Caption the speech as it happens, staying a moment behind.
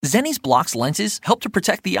Zenni's Blocks lenses help to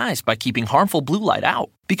protect the eyes by keeping harmful blue light out.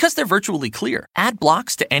 Because they're virtually clear, add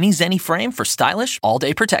Blocks to any Zenni frame for stylish,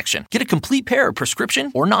 all-day protection. Get a complete pair of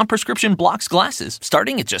prescription or non-prescription Blocks glasses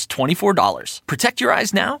starting at just $24. Protect your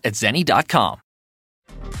eyes now at Zenni.com.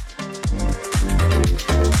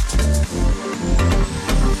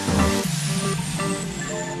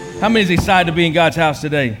 How many is excited to be in God's house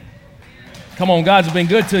today? Come on, God's been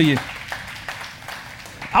good to you.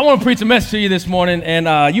 I want to preach a message to you this morning,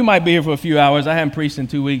 and you might be here for a few hours. I haven't preached in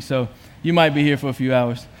 2 weeks, so you might be here for a few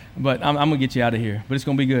hours, but I'm going to get you out of here, but it's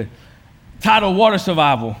going to be good. Titled Water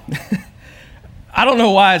Survival. I don't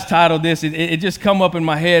know why it's titled this. It just come up in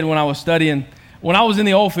my head when I was studying. When I was in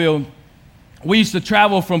the oil field, we used to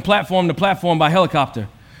travel from platform to platform by helicopter.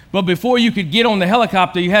 But before you could get on the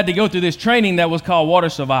helicopter, you had to go through this training that was called water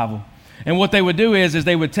survival. And what they would do is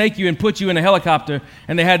they would take you and put you in a helicopter,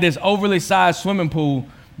 and they had this overly sized swimming pool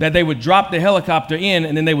that they would drop the helicopter in,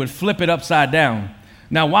 and then they would flip it upside down.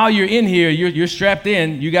 Now, while you're in here, you're strapped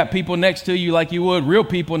in. You got people next to you like you would, real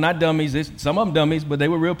people, not dummies. Some of them dummies, but they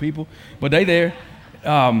were real people. But they there.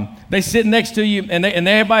 They sit next to you, and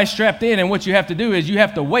everybody's strapped in, and what you have to do is you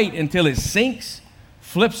have to wait until it sinks,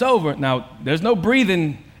 flips over. Now, there's no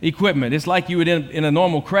breathing equipment. It's like you would in a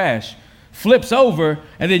normal crash. Flips over,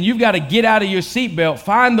 and then you've got to get out of your seatbelt,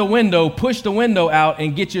 find the window, push the window out,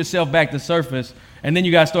 and get yourself back to surface. And then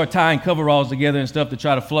you got to start tying coveralls together and stuff to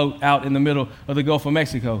try to float out in the middle of the Gulf of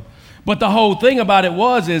Mexico. But the whole thing about it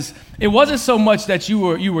it wasn't so much that you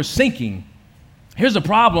were sinking. Here's the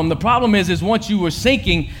problem. The problem is once you were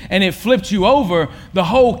sinking and it flipped you over, the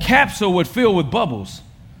whole capsule would fill with bubbles.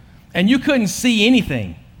 And you couldn't see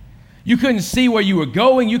anything. You couldn't see where you were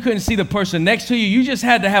going. You couldn't see the person next to you. You just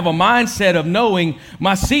had to have a mindset of knowing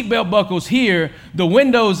my seatbelt buckle's here. The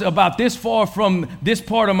window's about this far from this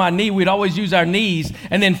part of my knee. We'd always use our knees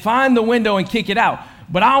and then find the window and kick it out.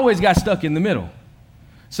 But I always got stuck in the middle.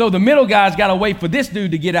 So the middle guy's got to wait for this dude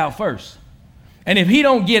to get out first. And if he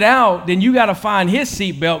don't get out, then you got to find his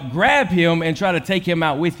seatbelt, grab him, and try to take him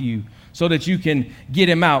out with you so that you can get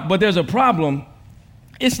him out. But there's a problem.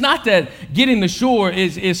 It's not that getting to shore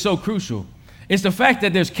is so crucial. It's the fact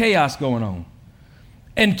that there's chaos going on.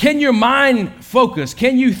 And can your mind focus?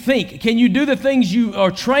 Can you think? Can you do the things you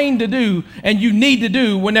are trained to do and you need to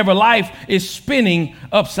do whenever life is spinning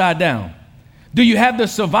upside down? Do you have the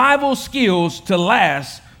survival skills to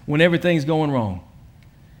last when everything's going wrong?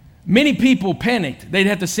 Many people panicked. They'd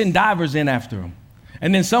have to send divers in after them.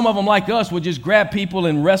 And then some of them, like us, would just grab people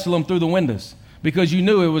and wrestle them through the windows, because you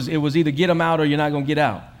knew it was either get them out or you're not going to get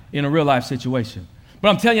out in a real life situation. But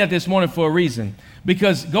I'm telling you that this morning for a reason,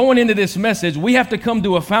 because going into this message, we have to come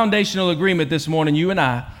to a foundational agreement this morning, you and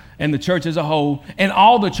I, and the church as a whole, and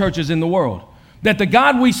all the churches in the world, that the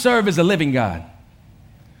God we serve is a living God.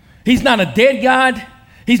 He's not a dead God.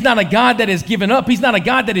 He's not a God that has given up. He's not a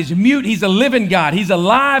God that is mute. He's a living God. He's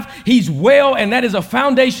alive. He's well, and that is a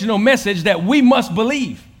foundational message that we must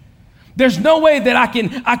believe. There's no way that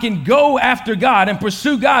I can go after God and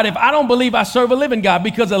pursue God if I don't believe I serve a living God,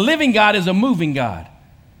 because a living God is a moving God.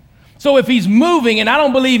 So if he's moving and I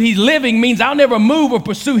don't believe he's living, means I'll never move or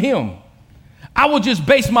pursue him. I will just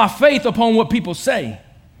base my faith upon what people say.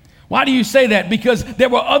 Why do you say that? Because there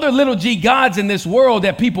were other little g gods in this world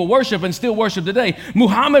that people worship and still worship today.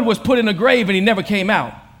 Muhammad was put in a grave and he never came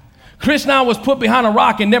out. Krishna was put behind a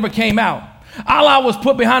rock and never came out. Allah was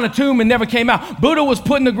put behind a tomb and never came out. Buddha was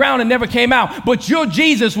put in the ground and never came out. But your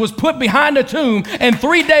Jesus was put behind a tomb and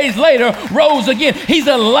 3 days later rose again. He's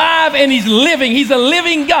alive and he's living. He's a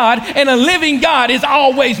living God, and a living God is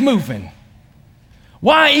always moving.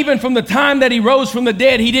 Why, even from the time that he rose from the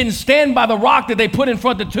dead, he didn't stand by the rock that they put in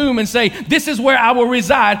front of the tomb and say, this is where I will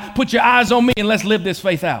reside. Put your eyes on me and let's live this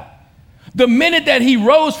faith out. The minute that he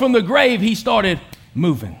rose from the grave, he started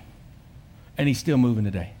moving. And he's still moving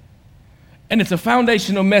today. And it's a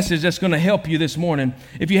foundational message that's going to help you this morning.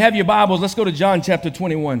 If you have your Bibles, let's go to John chapter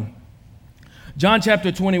 21. John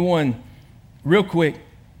chapter 21, real quick.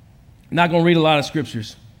 I'm not going to read a lot of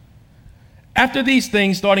scriptures. After these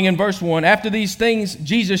things, starting in verse 1, after these things,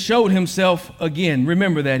 Jesus showed himself again.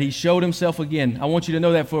 Remember that. He showed himself again. I want you to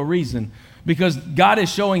know that for a reason, because God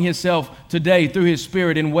is showing himself today through his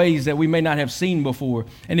Spirit in ways that we may not have seen before.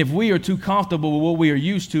 And if we are too comfortable with what we are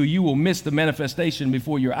used to, you will miss the manifestation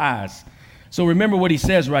before your eyes. So remember what he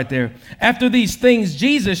says right there. After these things,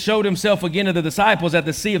 Jesus showed himself again to the disciples at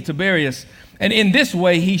the Sea of Tiberias. And in this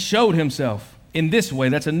way, he showed himself. In this way,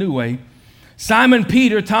 that's a new way. Simon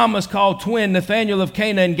Peter, Thomas called twin, Nathanael of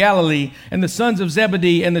Cana in Galilee, and the sons of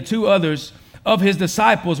Zebedee and the two others of his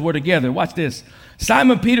disciples were together. Watch this.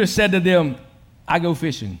 Simon Peter said to them, I go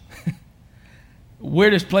fishing.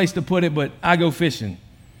 Weirdest place to put it, but I go fishing.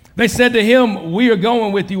 They said to him, we are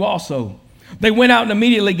going with you also. They went out and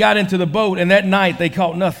immediately got into the boat, and that night they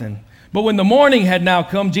caught nothing. But when the morning had now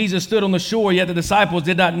come, Jesus stood on the shore, yet the disciples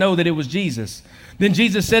did not know that it was Jesus. Then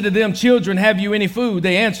Jesus said to them, children, have you any food?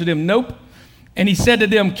 They answered him, nope. And he said to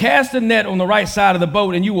them, cast a net on the right side of the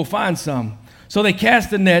boat, and you will find some. So they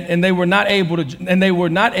cast the net, and they were not able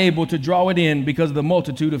to draw it in because of the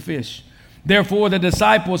multitude of fish. Therefore the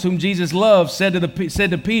disciples whom Jesus loved said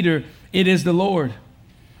to Peter, it is the Lord.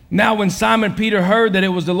 Now when Simon Peter heard that it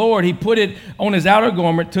was the Lord, he put it on his outer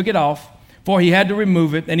garment, took it off, for he had to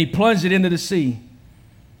remove it, and he plunged it into the sea.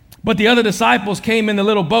 But the other disciples came in the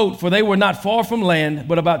little boat, for they were not far from land,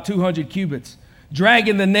 but about 200 cubits,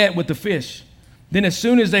 dragging the net with the fish. Then as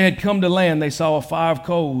soon as they had come to land, they saw a fire of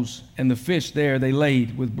coals, and the fish there they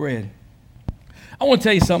laid with bread. I want to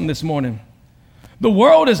tell you something this morning. The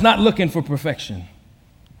world is not looking for perfection.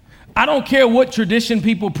 I don't care what tradition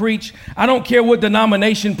people preach. I don't care what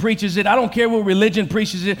denomination preaches it. I don't care what religion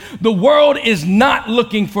preaches it. The world is not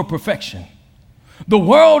looking for perfection. The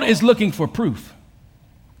world is looking for proof.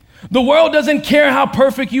 The world doesn't care how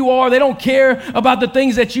perfect you are. They don't care about the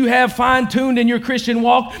things that you have fine-tuned in your Christian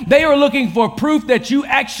walk. They are looking for proof that you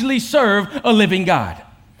actually serve a living God.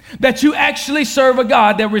 That you actually serve a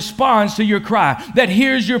God that responds to your cry, that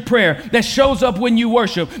hears your prayer, that shows up when you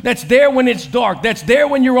worship, that's there when it's dark, that's there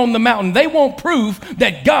when you're on the mountain. They want proof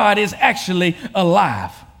that God is actually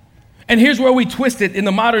alive. And here's where we twist it in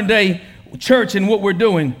the modern day church and what we're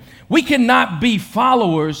doing. We cannot be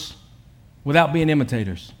followers without being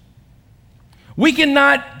imitators. We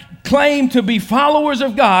cannot claim to be followers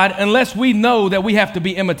of God unless we know that we have to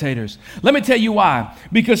be imitators. Let me tell you why.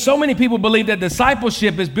 Because so many people believe that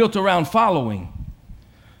discipleship is built around following.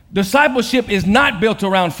 Discipleship is not built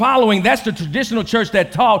around following. That's the traditional church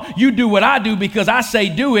that taught you do what I do because I say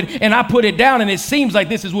do it and I put it down and it seems like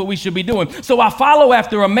this is what we should be doing. So I follow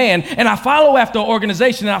after a man and I follow after an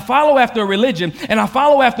organization and I follow after a religion and I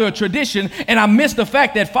follow after a tradition and I miss the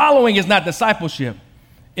fact that following is not discipleship.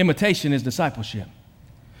 Imitation is discipleship.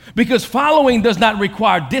 Because following does not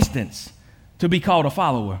require distance to be called a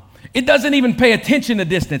follower. It doesn't even pay attention to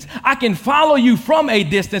distance. I can follow you from a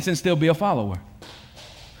distance and still be a follower.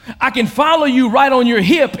 I can follow you right on your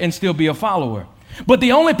hip and still be a follower. But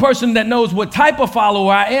the only person that knows what type of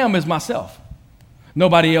follower I am is myself.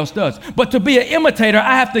 Nobody else does. But to be an imitator,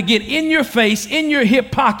 I have to get in your face, in your hip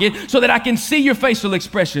pocket, so that I can see your facial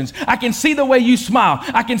expressions. I can see the way you smile.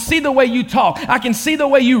 I can see the way you talk. I can see the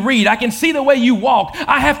way you read. I can see the way you walk.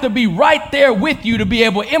 I have to be right there with you to be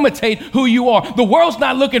able to imitate who you are. The world's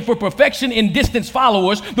not looking for perfection in distance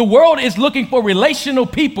followers. The world is looking for relational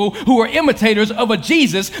people who are imitators of a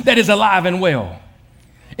Jesus that is alive and well.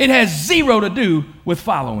 It has zero to do with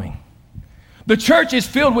following. The church is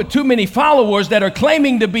filled with too many followers that are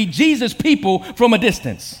claiming to be Jesus people from a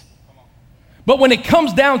distance. But when it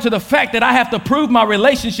comes down to the fact that I have to prove my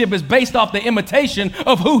relationship is based off the imitation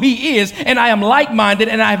of who he is, and I am like-minded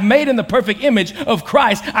and I have made in the perfect image of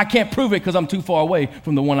Christ, I can't prove it because I'm too far away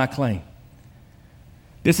from the one I claim.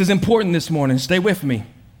 This is important this morning. Stay with me.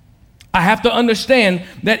 I have to understand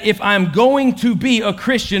that if I'm going to be a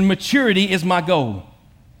Christian, maturity is my goal.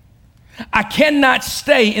 I cannot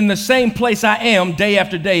stay in the same place I am day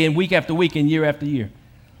after day and week after week and year after year.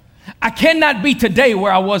 I cannot be today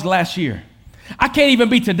where I was last year. I can't even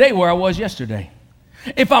be today where I was yesterday.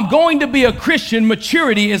 If I'm going to be a Christian,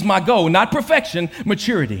 maturity is my goal, not perfection,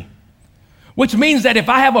 maturity. Which means that if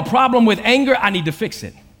I have a problem with anger, I need to fix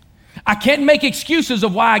it. I can't make excuses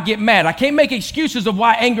of why I get mad. I can't make excuses of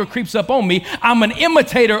why anger creeps up on me. I'm an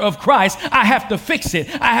imitator of Christ. I have to fix it.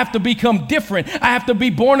 I have to become different. I have to be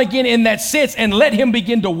born again in that sense and let him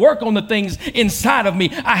begin to work on the things inside of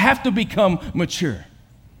me. I have to become mature.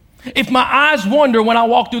 If my eyes wander when I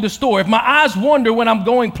walk through the store, if my eyes wander when I'm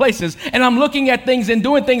going places and I'm looking at things and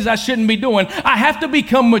doing things I shouldn't be doing, I have to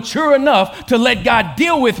become mature enough to let God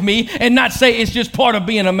deal with me and not say it's just part of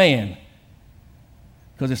being a man.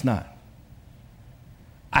 Because it's not.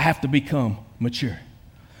 I have to become mature.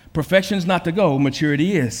 Perfection is not the goal,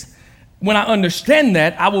 maturity is. When I understand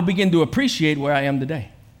that, I will begin to appreciate where I am today.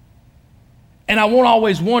 And I won't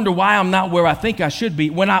always wonder why I'm not where I think I should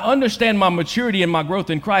be. When I understand my maturity and my growth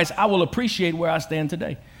in Christ, I will appreciate where I stand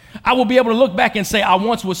today. I will be able to look back and say, I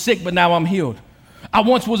once was sick, but now I'm healed. I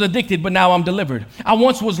once was addicted, but now I'm delivered. I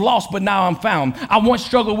once was lost, but now I'm found. I once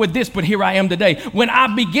struggled with this, but here I am today. When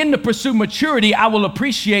I begin to pursue maturity, I will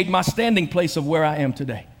appreciate my standing place of where I am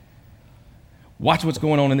today. Watch what's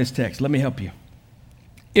going on in this text. Let me help you.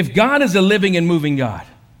 If God is a living and moving God,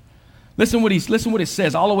 listen what it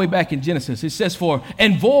says all the way back in Genesis. It says,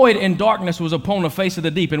 and void and darkness was upon the face of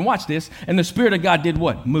the deep. And watch this. And the Spirit of God did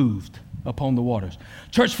what? Moved. upon the waters.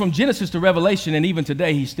 Church, from Genesis to Revelation and even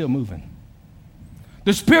today, he's still moving.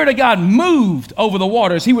 The Spirit of God moved over the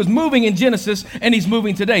waters. He was moving in Genesis and he's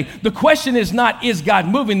moving today. The question is not, is God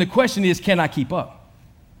moving? The question is, can I keep up?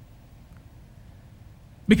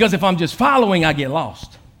 Because if I'm just following, I get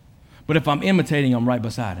lost. But if I'm imitating, I'm right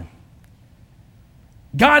beside him.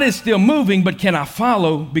 God is still moving, but can I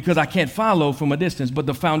follow? Because I can't follow from a distance. But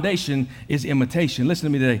the foundation is imitation. Listen to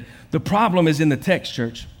me today. The problem is in the text,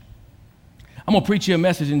 church. I'm going to preach you a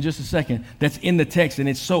message in just a second that's in the text, and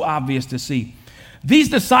it's so obvious to see. These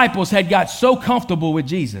disciples had got so comfortable with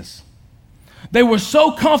Jesus. They were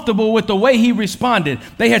so comfortable with the way he responded.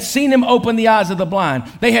 They had seen him open the eyes of the blind.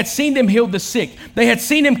 They had seen him heal the sick. They had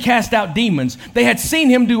seen him cast out demons. They had seen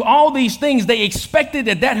him do all these things. They expected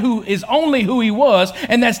that who is only who he was,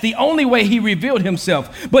 and that's the only way he revealed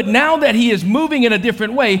himself. But now that he is moving in a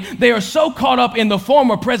different way, they are so caught up in the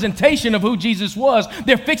former presentation of who Jesus was,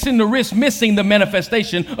 they're fixing to risk missing the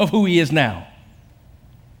manifestation of who he is now.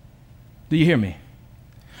 Do you hear me?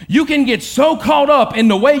 You can get so caught up in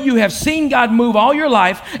the way you have seen God move all your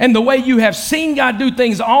life and the way you have seen God do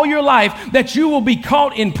things all your life that you will be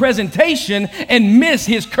caught in presentation and miss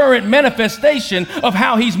his current manifestation of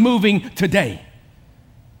how he's moving today.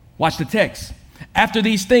 Watch the text. After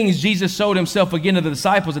these things, Jesus showed himself again to the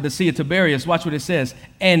disciples at the Sea of Tiberias. Watch what it says.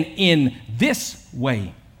 And in this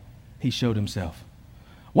way, he showed himself.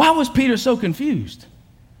 Why was Peter so confused?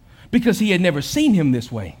 Because he had never seen him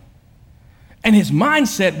this way. And his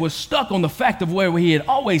mindset was stuck on the fact of where he had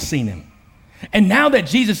always seen him. And now that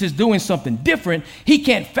Jesus is doing something different, he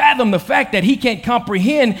can't fathom the fact that he can't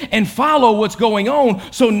comprehend and follow what's going on.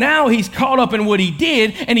 So now he's caught up in what he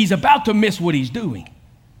did, and he's about to miss what he's doing.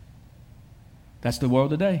 That's the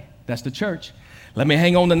world today. That's the church. Let me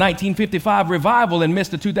hang on to 1955 revival and miss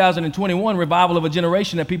the 2021 revival of a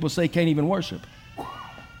generation that people say can't even worship.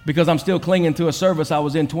 Because I'm still clinging to a service I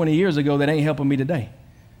was in 20 years ago that ain't helping me today.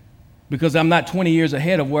 Because I'm not 20 years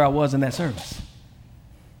ahead of where I was in that service.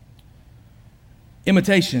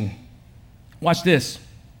 Imitation. Watch this.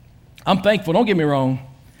 I'm thankful, don't get me wrong.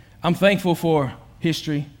 I'm thankful for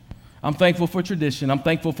history. I'm thankful for tradition. I'm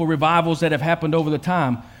thankful for revivals that have happened over the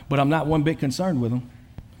time, but I'm not one bit concerned with them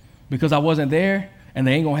because I wasn't there and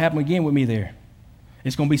they ain't going to happen again with me there.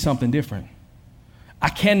 It's going to be something different. I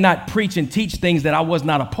cannot preach and teach things that I was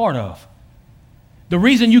not a part of. The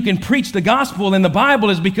reason you can preach the gospel in the Bible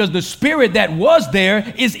is because the spirit that was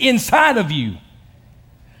there is inside of you.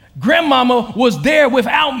 Grandmama was there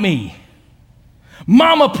without me.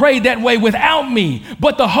 Mama prayed that way without me,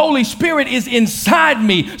 but the Holy Spirit is inside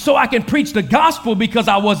me, so I can preach the gospel because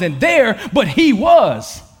I wasn't there, but he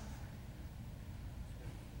was.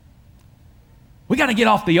 We got to get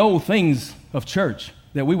off the old things of church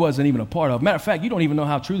that we wasn't even a part of. Matter of fact, you don't even know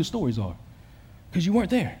how true the stories are because you weren't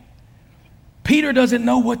there. Peter doesn't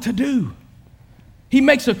know what to do. He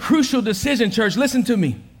makes a crucial decision, church. Listen to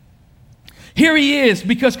me. Here he is,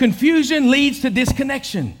 because confusion leads to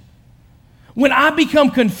disconnection. When I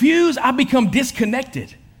become confused, I become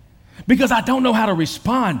disconnected because I don't know how to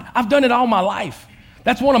respond. I've done it all my life.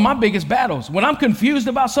 That's one of my biggest battles. When I'm confused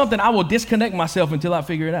about something, I will disconnect myself until I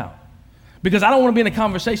figure it out because I don't want to be in a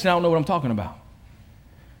conversation I don't know what I'm talking about.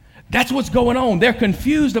 That's what's going on. They're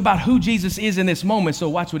confused about who Jesus is in this moment, so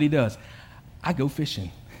watch what he does. I go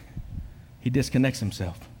fishing. He disconnects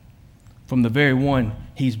himself from the very one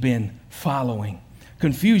he's been following.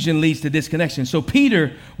 Confusion leads to disconnection. So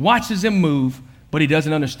Peter watches him move, but he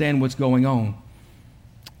doesn't understand what's going on.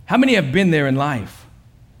 How many have been there in life?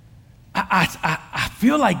 I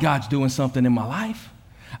feel like God's doing something in my life.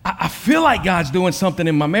 I feel like God's doing something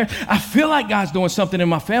in my marriage. I feel like God's doing something in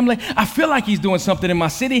my family. I feel like he's doing something in my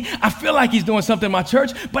city. I feel like he's doing something in my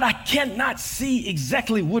church, but I cannot see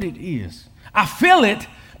exactly what it is. I feel it,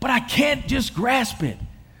 but I can't just grasp it.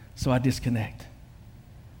 So I disconnect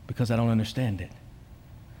because I don't understand it.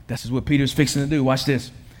 This is what Peter's fixing to do. Watch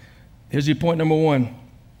this. Here's your point number one.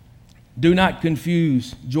 Do not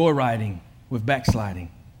confuse joyriding with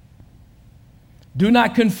backsliding. Do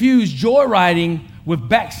not confuse joyriding with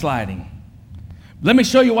backsliding. Let me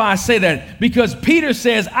show you why I say that. Because Peter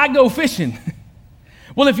says, I go fishing.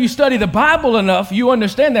 Well, if you study the Bible enough, you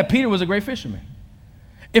understand that Peter was a great fisherman.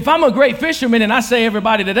 If I'm a great fisherman and I say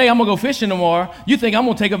everybody today, I'm going to go fishing tomorrow, you think I'm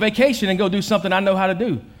going to take a vacation and go do something I know how to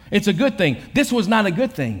do. It's a good thing. This was not a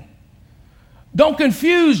good thing. Don't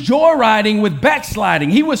confuse joyriding with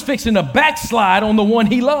backsliding. He was fixing to backslide on the one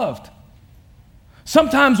he loved.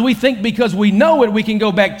 Sometimes we think because we know it, we can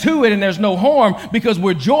go back to it and there's no harm because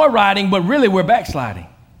we're joyriding, but really we're backsliding.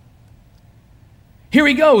 Here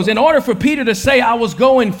he goes. In order for Peter to say I was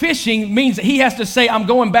going fishing means he has to say I'm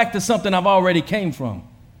going back to something I've already came from.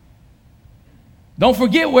 Don't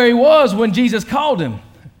forget where he was when Jesus called him.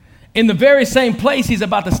 In the very same place he's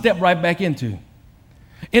about to step right back into.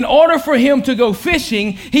 In order for him to go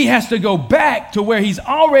fishing, he has to go back to where he's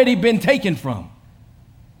already been taken from.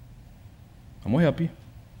 I'm going to help you.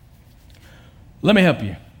 Let me help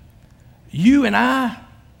you. You and I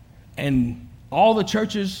and all the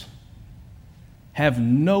churches have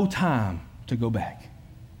no time to go back.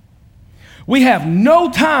 We have no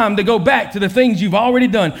time to go back to the things you've already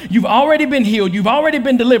done. You've already been healed. You've already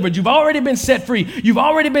been delivered. You've already been set free. You've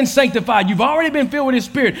already been sanctified. You've already been filled with His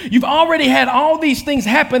Spirit. You've already had all these things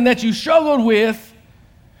happen that you struggled with.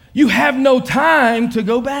 You have no time to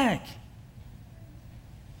go back.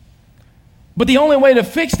 But the only way to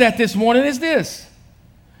fix that this morning is this.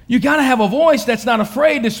 You got to have a voice that's not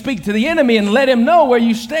afraid to speak to the enemy and let him know where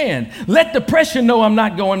you stand. Let depression know I'm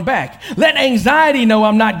not going back. Let anxiety know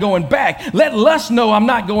I'm not going back. Let lust know I'm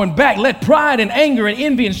not going back. Let pride and anger and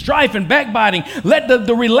envy and strife and backbiting, let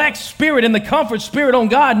the relaxed spirit and the comfort spirit on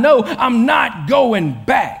God know I'm not going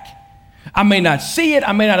back. I may not see it.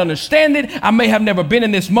 I may not understand it. I may have never been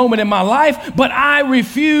in this moment in my life, but I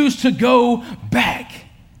refuse to go back.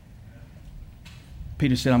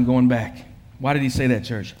 Peter said, I'm going back. Why did he say that,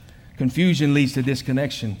 church? Confusion leads to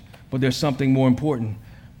disconnection, but there's something more important.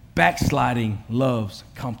 Backsliding loves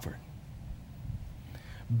comfort.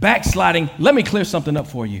 Backsliding, let me clear something up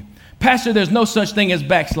for you. Pastor, there's no such thing as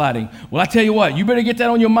backsliding. Well, I tell you what, you better get that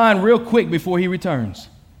on your mind real quick before he returns.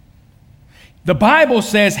 The Bible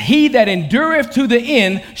says, he that endureth to the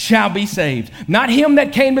end shall be saved. Not him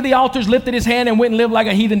that came to the altars, lifted his hand, and went and lived like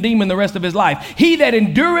a heathen demon the rest of his life. He that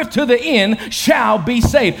endureth to the end shall be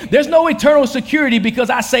saved. There's no eternal security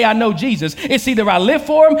because I say I know Jesus. It's either I live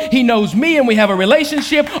for him, he knows me, and we have a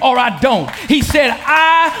relationship, or I don't. He said,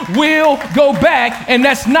 I will go back, and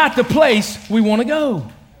that's not the place we want to go.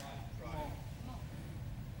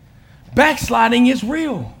 Backsliding is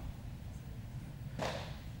real.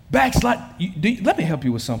 Let me help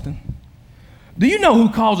you with something. Do you know who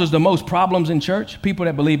causes the most problems in church? People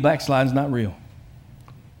that believe backsliding is not real.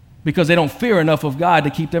 Because they don't fear enough of God to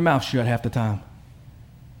keep their mouth shut half the time.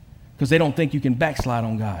 Because they don't think you can backslide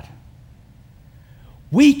on God.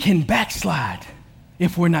 We can backslide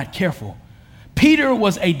if we're not careful. Peter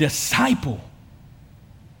was a disciple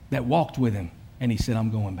that walked with him, and he said,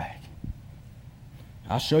 I'm going back.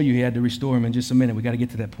 I'll show you he had to restore him in just a minute. We got to get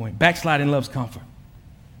to that point. Backsliding loves comfort.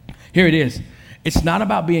 Here it is. It's not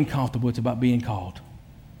about being comfortable. It's about being called.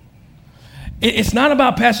 It's not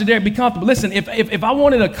about, Pastor Derrick, be comfortable. Listen, if I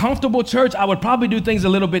wanted a comfortable church, I would probably do things a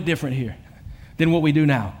little bit different here than what we do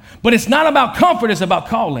now. But it's not about comfort. It's about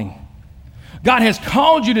calling. God has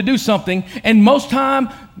called you to do something, and most time,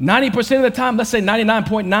 90% of the time, let's say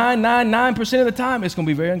 99.999% of the time, it's going to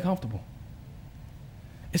be very uncomfortable.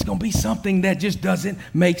 It's going to be something that just doesn't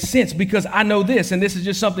make sense because I know this, and this is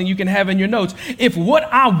just something you can have in your notes. If what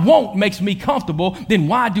I want makes me comfortable, then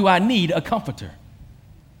why do I need a comforter?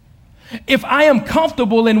 If I am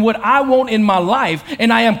comfortable in what I want in my life,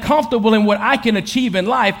 and I am comfortable in what I can achieve in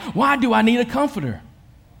life, why do I need a comforter?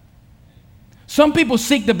 Some people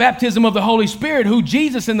seek the baptism of the Holy Spirit, who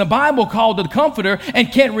Jesus in the Bible called the comforter, and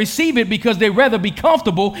can't receive it because they'd rather be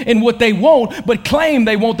comfortable in what they want, but claim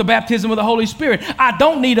they want the baptism of the Holy Spirit. I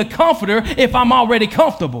don't need a comforter if I'm already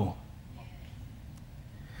comfortable.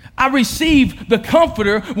 I receive the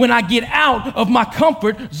comforter when I get out of my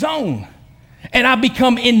comfort zone, and I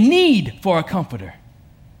become in need for a comforter.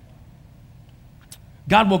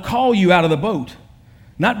 God will call you out of the boat,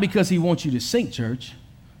 not because he wants you to sink, church.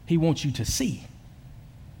 He wants you to see.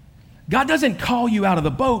 God doesn't call you out of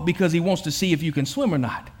the boat because he wants to see if you can swim or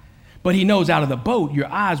not. But he knows out of the boat, your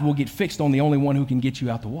eyes will get fixed on the only one who can get you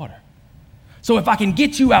out the water. So if I can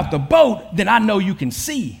get you out the boat, then I know you can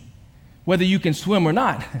see whether you can swim or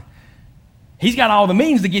not. He's got all the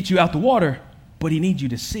means to get you out the water, but he needs you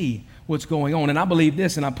to see what's going on. And I believe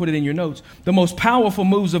this, and I put it in your notes. The most powerful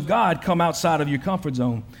moves of God come outside of your comfort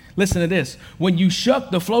zone. Listen to this. When you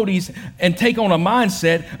shuck the floaties and take on a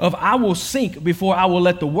mindset of I will sink before I will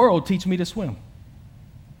let the world teach me to swim.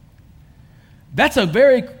 That's a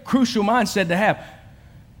very crucial mindset to have.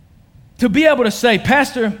 To be able to say,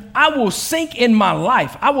 Pastor, I will sink in my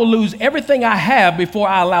life. I will lose everything I have before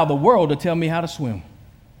I allow the world to tell me how to swim.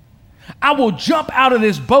 I will jump out of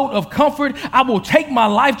this boat of comfort. I will take my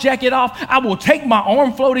life jacket off. I will take my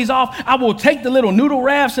arm floaties off. I will take the little noodle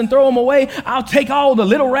rafts and throw them away. I'll take all the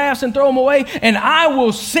little rafts and throw them away. And I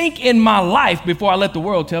will sink in my life before I let the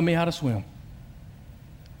world tell me how to swim.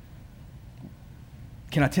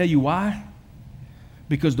 Can I tell you why?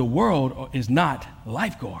 Because the world is not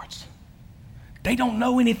lifeguards. They don't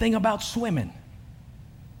know anything about swimming.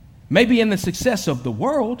 Maybe in the success of the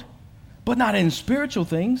world, but not in spiritual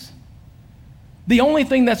things. The only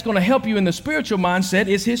thing that's going to help you in the spiritual mindset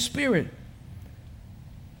is his Spirit.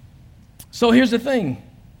 So here's the thing.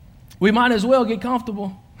 We might as well get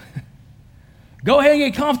comfortable. Go ahead and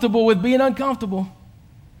get comfortable with being uncomfortable.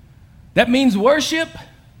 That means worship.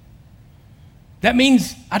 That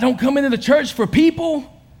means I don't come into the church for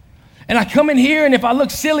people. And I come in here, and if I look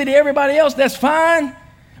silly to everybody else, that's fine.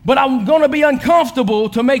 But I'm going to be uncomfortable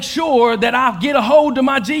to make sure that I get a hold to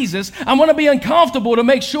my Jesus. I'm going to be uncomfortable to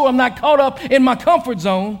make sure I'm not caught up in my comfort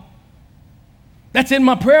zone. That's in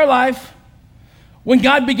my prayer life. When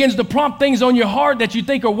God begins to prompt things on your heart that you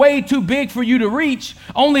think are way too big for you to reach,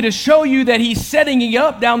 only to show you that he's setting you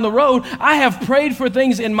up down the road. I have prayed for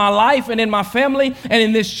things in my life and in my family and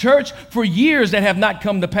in this church for years that have not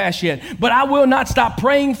come to pass yet. But I will not stop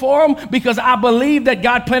praying for them because I believe that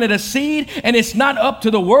God planted a seed, and it's not up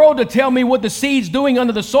to the world to tell me what the seed's doing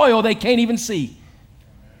under the soil they can't even see.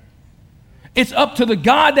 It's up to the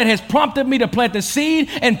God that has prompted me to plant the seed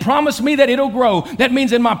and promised me that it'll grow. That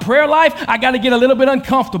means in my prayer life, I got to get a little bit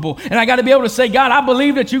uncomfortable. And I got to be able to say, God, I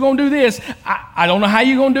believe that you're going to do this. I don't know how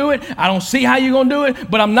you're going to do it. I don't see how you're going to do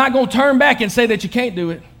it. But I'm not going to turn back and say that you can't do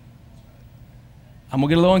it. I'm going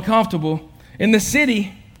to get a little uncomfortable. In the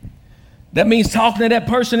city, that means talking to that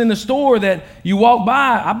person in the store that you walk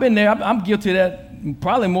by. I've been there. I'm guilty of that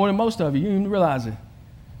probably more than most of you. You didn't even realize it.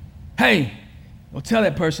 Hey, well, tell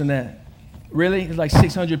that person that. Really? There's like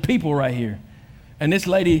 600 people right here. And this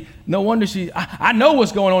lady, no wonder I know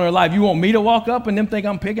what's going on in her life. You want me to walk up and them think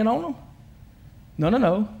I'm picking on them?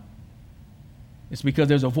 No. It's because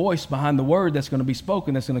there's a voice behind the word that's going to be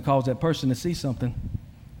spoken that's going to cause that person to see something.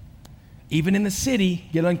 Even in the city,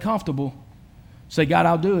 get uncomfortable. Say, God,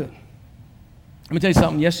 I'll do it. Let me tell you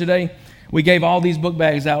something. Yesterday, we gave all these book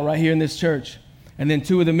bags out right here in this church. And then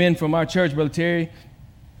two of the men from our church, Brother Terry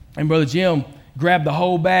and Brother Jim, grabbed the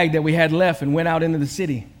whole bag that we had left and went out into the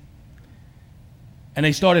city. And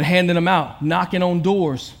they started handing them out, knocking on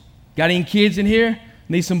doors. Got any kids in here?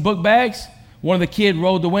 Need some book bags? One of the kids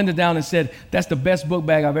rolled the window down and said, that's the best book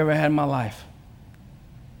bag I've ever had in my life.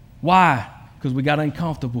 Why? Because we got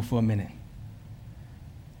uncomfortable for a minute.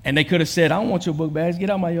 And they could have said, I don't want your book bags. Get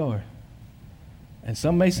out my yard. And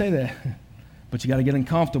some may say that. But you got to get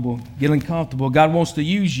uncomfortable. Get uncomfortable. God wants to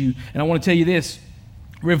use you. And I want to tell you this.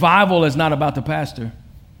 Revival is not about the pastor.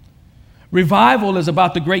 Revival is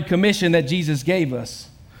about the Great Commission that Jesus gave us.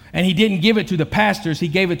 And he didn't give it to the pastors, he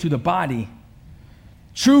gave it to the body.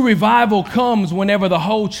 True revival comes whenever the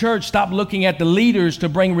whole church stops looking at the leaders to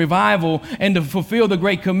bring revival and to fulfill the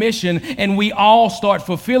Great Commission, and we all start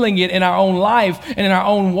fulfilling it in our own life and in our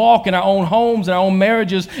own walk, in our own homes, in our own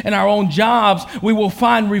marriages, and our own jobs. We will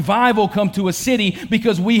find revival come to a city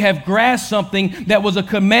because we have grasped something that was a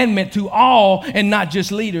commandment to all and not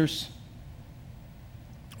just leaders.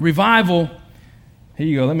 Revival, here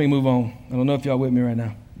you go, let me move on. I don't know if y'all with me right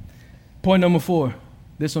now. Point number 4,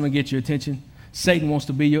 this one will get your attention. Satan wants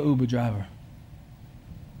to be your Uber driver.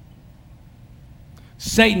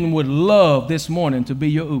 Satan would love this morning to be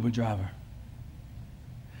your Uber driver.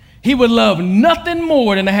 He would love nothing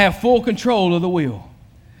more than to have full control of the wheel.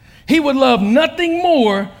 He would love nothing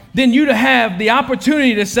more than you to have the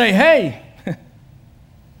opportunity to say, hey,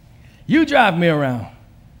 you drive me around.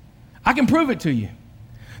 I can prove it to you.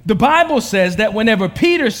 The Bible says that whenever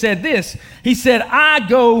Peter said this, he said, I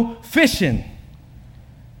go fishing.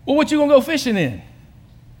 Well, what you going to go fishing in?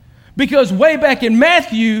 Because way back in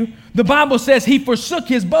Matthew, the Bible says he forsook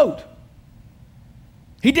his boat.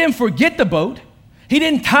 He didn't forget the boat. He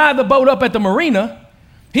didn't tie the boat up at the marina.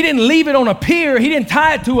 He didn't leave it on a pier. He didn't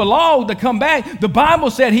tie it to a log to come back. The Bible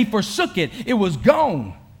said he forsook it. It was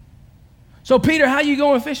gone. So, Peter, how you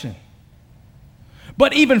going fishing?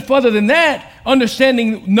 But even further than that,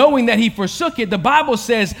 knowing that he forsook it, the Bible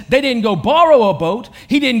says they didn't go borrow a boat.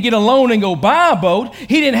 He didn't get a loan and go buy a boat.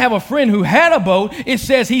 He didn't have a friend who had a boat. It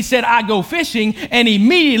says he said, I go fishing, and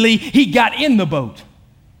immediately he got in the boat.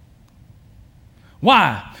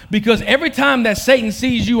 Why? Because every time that Satan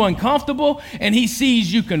sees you uncomfortable and he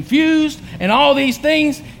sees you confused and all these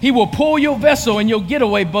things, he will pull your vessel and your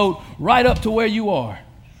getaway boat right up to where you are.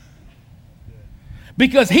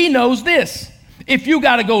 Because he knows this. If you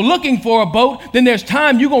got to go looking for a boat, then there's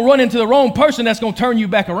time you're going to run into the wrong person that's going to turn you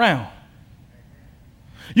back around.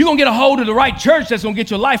 You're going to get a hold of the right church that's going to get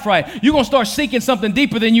your life right. You're going to start seeking something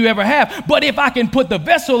deeper than you ever have. But if I can put the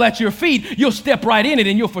vessel at your feet, you'll step right in it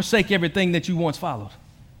and you'll forsake everything that you once followed.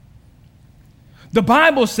 The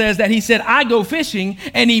Bible says that he said, I go fishing,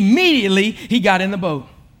 and immediately he got in the boat.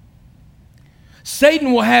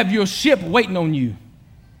 Satan will have your ship waiting on you.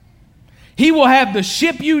 He will have the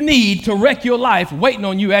ship you need to wreck your life waiting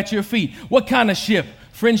on you at your feet. What kind of ship?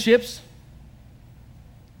 Friendships,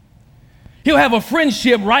 He'll have a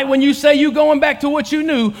friendship right when you say you're going back to what you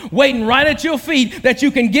knew, waiting right at your feet that you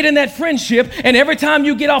can get in that friendship. And every time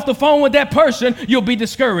you get off the phone with that person, you'll be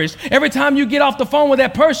discouraged. Every time you get off the phone with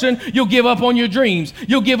that person, you'll give up on your dreams.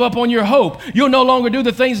 You'll give up on your hope. You'll no longer do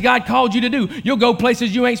the things God called you to do. You'll go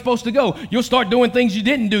places you ain't supposed to go. You'll start doing things you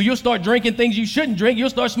didn't do. You'll start drinking things you shouldn't drink. You'll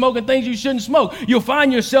start smoking things you shouldn't smoke. You'll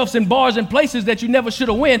find yourselves in bars and places that you never should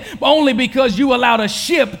have went, only because you allowed a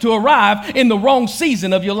ship to arrive in the wrong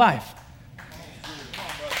season of your life.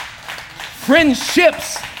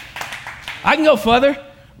 Friendships. I can go further.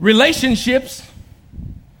 Relationships.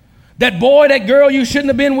 That boy, that girl you shouldn't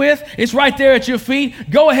have been with, it's right there at your feet.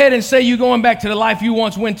 Go ahead and say you're going back to the life you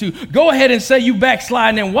once went to. Go ahead and say you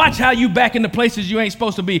backsliding, and watch how you back into places you ain't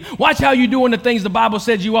supposed to be. Watch how you doing the things the Bible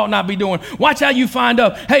says you ought not be doing. Watch how you find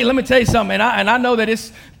out. Hey, let me tell you something, and I know that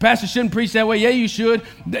this pastor shouldn't preach that way. Yeah, you should.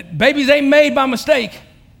 Babies ain't made by mistake.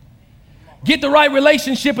 Get the right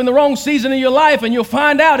relationship in the wrong season of your life, and you'll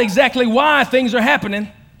find out exactly why things are happening.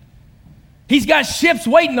 He's got ships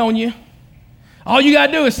waiting on you. All you got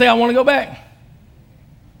to do is say, I want to go back.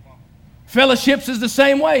 Fellowships is the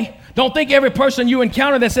same way. Don't think every person you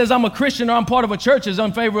encounter that says, I'm a Christian or I'm part of a church is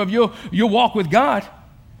in favor of your walk with God.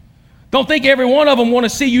 Don't think every one of them want to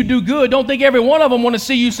see you do good. Don't think every one of them want to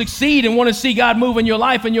see you succeed and want to see God move in your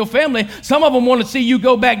life and your family. Some of them want to see you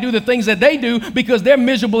go back, do the things that they do because they're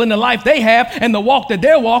miserable in the life they have and the walk that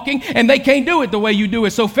they're walking, and they can't do it the way you do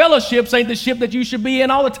it. So fellowships ain't the ship that you should be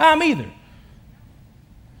in all the time either.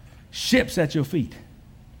 Ships at your feet.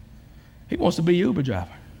 He wants to be your Uber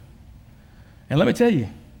driver. And let me tell you,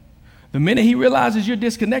 the minute he realizes you're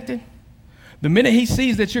disconnected, the minute he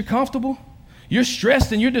sees that you're comfortable, you're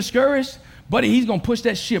stressed and you're discouraged, buddy, he's going to push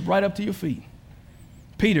that ship right up to your feet.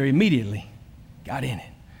 Peter immediately got in it.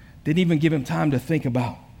 Didn't even give him time to think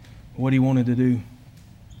about what he wanted to do.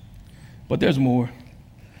 But there's more.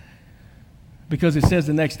 Because it says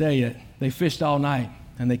the next day that they fished all night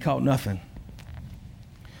and they caught nothing.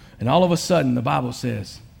 And all of a sudden, the Bible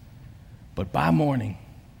says, but by morning,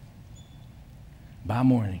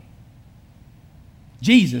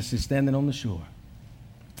 Jesus is standing on the shore.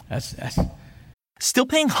 That's Still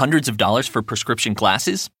paying hundreds of dollars for prescription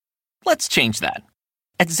glasses? Let's change that.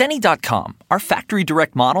 At Zenni.com, our factory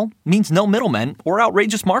direct model means no middlemen or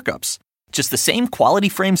outrageous markups. Just the same quality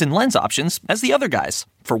frames and lens options as the other guys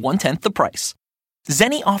for 1/10 the price.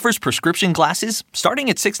 Zenni offers prescription glasses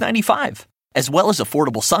starting at $6.95, as well as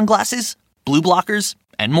affordable sunglasses, blue blockers,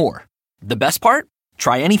 and more. The best part?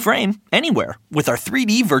 Try any frame, anywhere, with our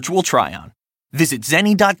 3D virtual try-on. Visit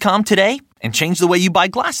Zenni.com today and change the way you buy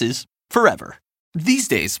glasses forever. These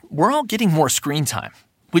days, we're all getting more screen time,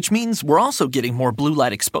 which means we're also getting more blue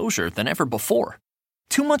light exposure than ever before.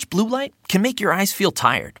 Too much blue light can make your eyes feel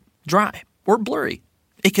tired, dry, or blurry.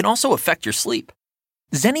 It can also affect your sleep.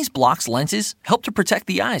 Zenni's Blocks lenses help to protect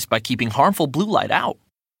the eyes by keeping harmful blue light out.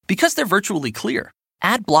 Because they're virtually clear,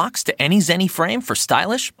 add blocks to any Zenni frame for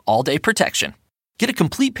stylish, all-day protection. Get a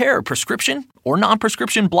complete pair of prescription or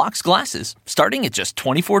non-prescription Blocks glasses starting at just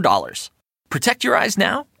 $24. Protect your eyes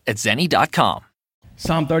now at Zenni.com.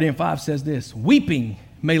 Psalm 30:5 says this, weeping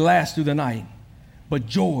may last through the night, but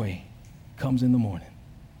joy comes in the morning.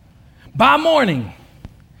 By morning,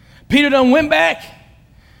 Peter done went back.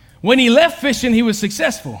 When he left fishing, he was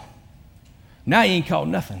successful. Now he ain't caught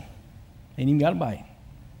nothing. Ain't even got a bite.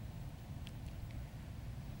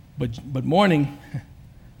 But morning,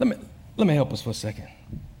 let me help us for a second.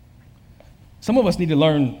 Some of us need to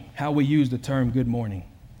learn how we use the term good morning.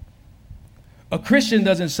 A Christian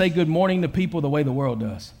doesn't say good morning to people the way the world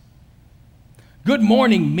does. Good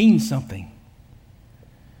morning means something.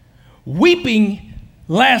 Weeping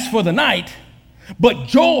lasts for the night, but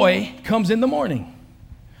joy comes in the morning.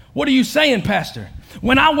 What are you saying, Pastor?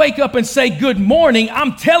 When I wake up and say good morning,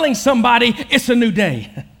 I'm telling somebody it's a new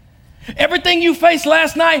day. Everything you faced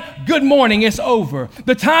last night, good morning, it's over.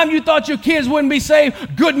 The time you thought your kids wouldn't be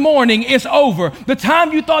saved, good morning, it's over. The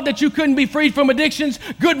time you thought that you couldn't be freed from addictions,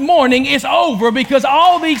 good morning, it's over, because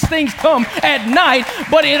all these things come at night,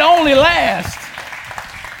 but it only lasts.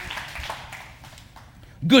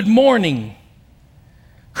 Good morning.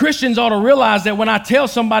 Christians ought to realize that when I tell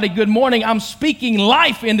somebody good morning, I'm speaking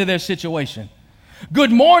life into their situation.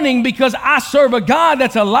 Good morning, because I serve a God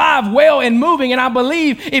that's alive, well, and moving, and I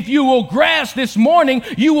believe if you will grasp this morning,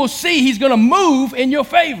 you will see he's going to move in your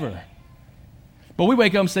favor. But we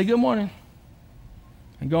wake up and say good morning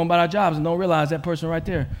and go on about our jobs and don't realize that person right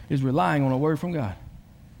there is relying on a word from God.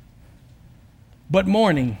 But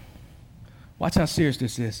morning, watch how serious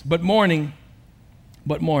this is. But morning,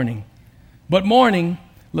 look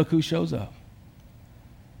who shows up.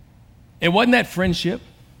 It wasn't that friendship.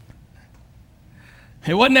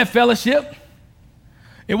 It wasn't that fellowship.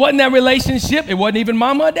 It wasn't that relationship. It wasn't even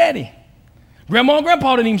mama or daddy. Grandma and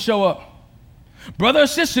grandpa didn't even show up. Brother or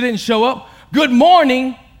sister didn't show up. Good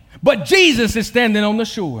morning, but Jesus is standing on the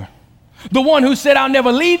shore. The one who said, I'll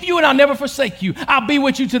never leave you and I'll never forsake you. I'll be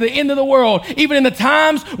with you to the end of the world. Even in the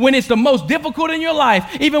times when it's the most difficult in your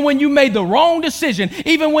life, even when you made the wrong decision,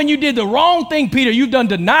 even when you did the wrong thing, Peter, you've done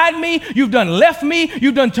denied me, you've done left me,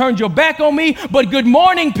 you've done turned your back on me. But good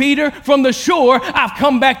morning, Peter, from the shore, I've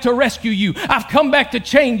come back to rescue you. I've come back to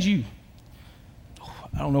change you.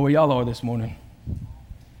 I don't know where y'all are this morning.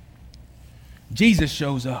 Jesus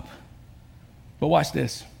shows up. But watch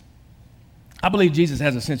this. I believe Jesus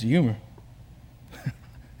has a sense of humor.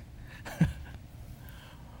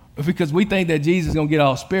 Because we think that Jesus is going to get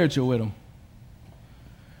all spiritual with him.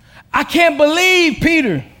 I can't believe,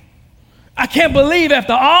 Peter. I can't believe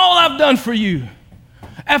after all I've done for you,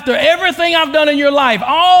 after everything I've done in your life,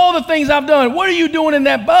 all the things I've done, what are you doing in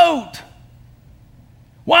that boat?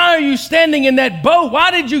 Why are you standing in that boat?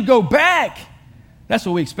 Why did you go back? That's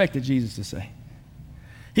what we expected Jesus to say.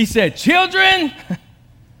 He said, children,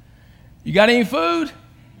 you got any food?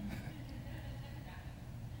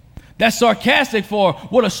 That's sarcastic for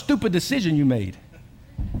what a stupid decision you made.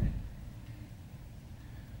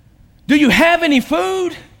 Do you have any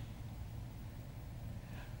food?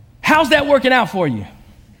 How's that working out for you?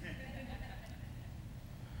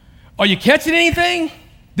 Are you catching anything?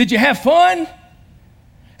 Did you have fun?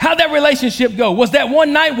 How'd that relationship go? Was that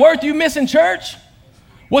one night worth you missing church?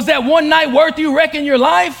 Was that one night worth you wrecking your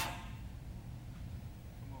life?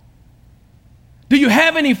 Do you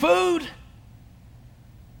have any food?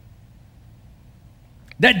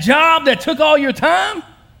 That job that took all your time,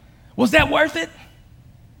 was that worth it?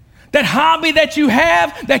 That hobby that you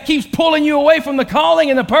have that keeps pulling you away from the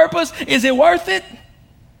calling and the purpose, is it worth it?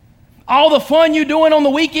 All the fun you're doing on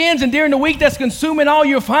the weekends and during the week that's consuming all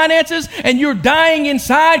your finances and you're dying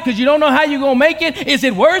inside because you don't know how you're going to make it, is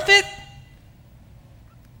it worth it?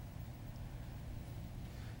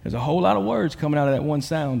 There's a whole lot of words coming out of that one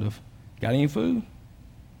sound of, got any food?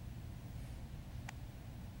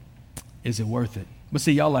 Is it worth it? But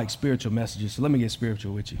see, y'all like spiritual messages, so let me get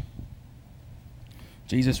spiritual with you.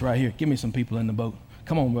 Jesus right here. Give me some people in the boat.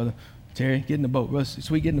 Come on, brother. Terry, get in the boat. Brother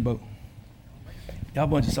Sweet, get in the boat. Y'all a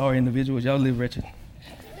bunch of sorry individuals. Y'all live wretched.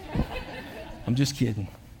 I'm just kidding.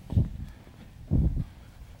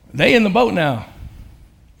 They in the boat now.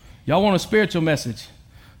 Y'all want a spiritual message.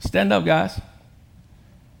 Stand up, guys.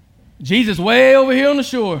 Jesus way over here on the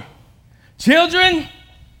shore. Children,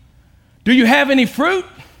 do you have any fruit?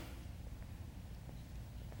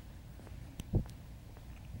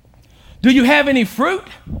 Do you have any fruit?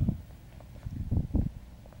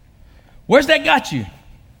 Where's that got you?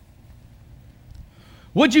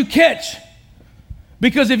 What'd you catch?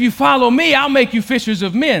 Because if you follow me, I'll make you fishers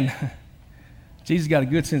of men. Jesus got a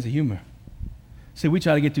good sense of humor. See, we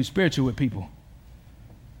try to get too spiritual with people.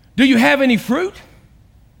 Do you have any fruit?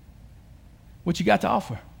 What you got to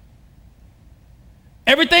offer?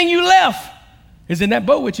 Everything you left is in that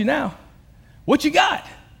boat with you now. What you got?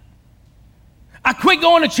 I quit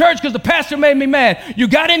going to church because the pastor made me mad. You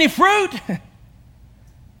got any fruit?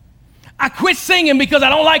 I quit singing because I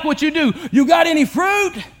don't like what you do. You got any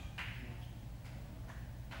fruit?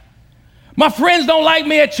 My friends don't like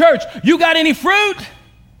me at church. You got any fruit?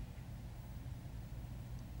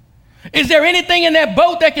 Is there anything in that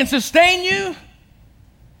boat that can sustain you?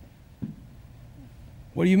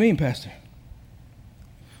 What do you mean, Pastor?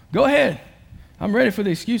 Go ahead. I'm ready for the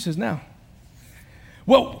excuses now.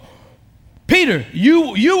 Well, Peter,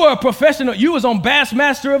 you were a professional. You was on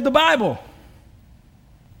Bassmaster of the Bible.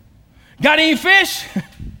 Got any fish?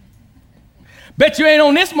 Bet you ain't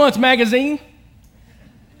on this month's magazine.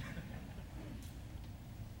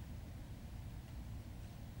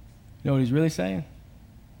 You know what he's really saying?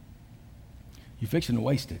 You're fixing to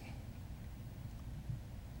waste it.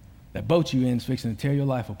 That boat you in is fixing to tear your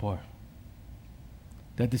life apart.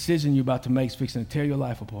 That decision you're about to make is fixing to tear your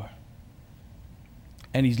life apart.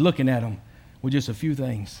 And he's looking at them with just a few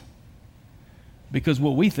things. Because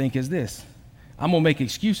what we think is this: I'm going to make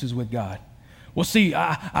excuses with God. Well, see,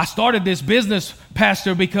 I started this business,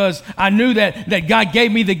 Pastor, because I knew that God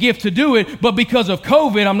gave me the gift to do it, but because of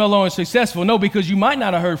COVID, I'm no longer successful. No, because you might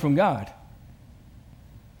not have heard from God.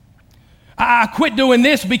 I quit doing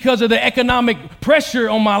this because of the economic pressure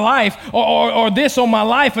on my life, or this on my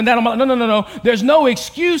life and that on my life. No. There's no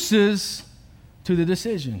excuses to the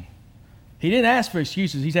decision. He didn't ask for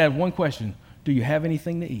excuses. He had one question: do you have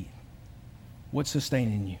anything to eat? What's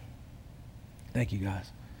sustaining you? Thank you, guys.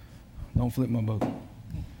 Don't flip my boat.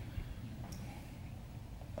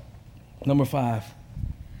 Number 5,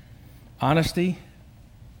 honesty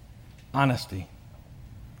Honesty.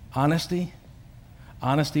 Honesty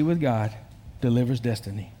with God delivers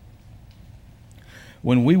destiny.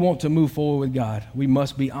 When we want to move forward with God, we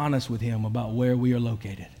must be honest with him about where we are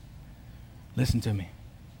located. Listen to me.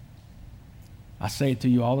 I say it to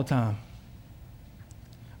you all the time.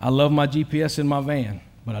 I love my GPS in my van,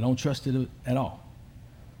 but I don't trust it at all.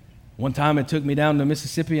 One time it took me down to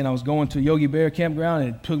Mississippi, and I was going to Yogi Bear campground,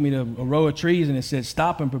 and it took me to a row of trees, and it said,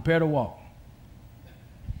 stop and prepare to walk.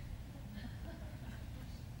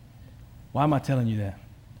 Why am I telling you that?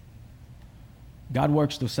 God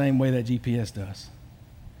works the same way that GPS does.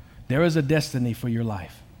 There is a destiny for your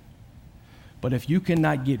life. But if you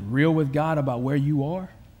cannot get real with God about where you are,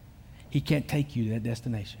 he can't take you to that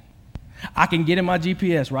destination. I can get in my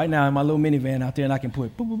GPS right now in my little minivan out there, and I can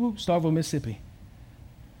put boop, boop, boop, Starkville, Mississippi.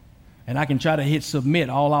 And I can try to hit submit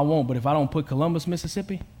all I want, but if I don't put Columbus,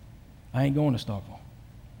 Mississippi, I ain't going to Starkville.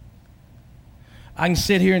 I can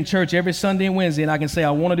sit here in church every Sunday and Wednesday, and I can say,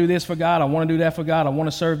 I want to do this for God. I want to do that for God. I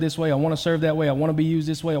want to serve this way. I want to serve that way. I want to be used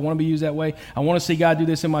this way. I want to be used that way. I want to see God do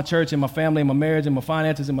this in my church, in my family, in my marriage, in my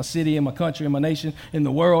finances, in my city, in my country, in my nation, in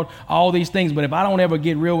the world, all these things. But if I don't ever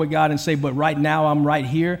get real with God and say, but right now I'm right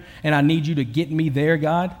here, and I need you to get me there,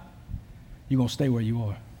 God, you're going to stay where you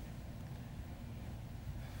are.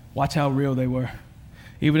 Watch how real they were.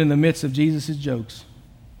 Even in the midst of Jesus' jokes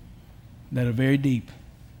that are very deep.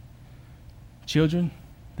 Children,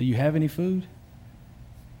 do you have any food?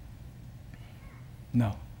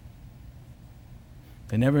 No.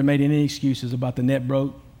 They never made any excuses about the net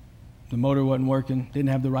broke, the motor wasn't working, didn't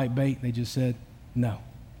have the right bait. They just said, no,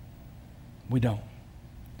 we don't.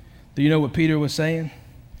 Do you know what Peter was saying?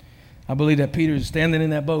 I believe that Peter is standing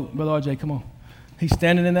in that boat. Brother RJ, come on. He's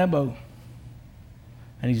standing in that boat,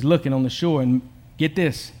 and he's looking on the shore, and get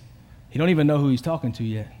this, he don't even know who he's talking to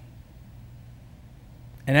yet.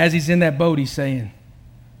 And as he's in that boat, he's saying,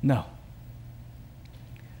 no,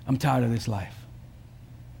 I'm tired of this life.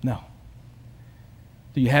 No.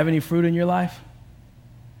 Do you have any fruit in your life?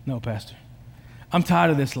 No, Pastor. I'm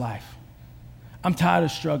tired of this life. I'm tired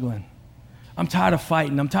of struggling. I'm tired of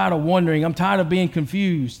fighting. I'm tired of wondering. I'm tired of being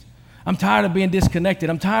confused. I'm tired of being disconnected.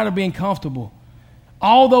 I'm tired of being comfortable.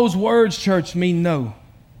 All those words, church, mean no.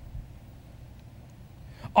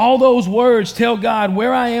 All those words tell God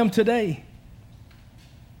where I am today.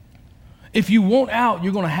 If you want out,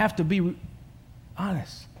 you're going to have to be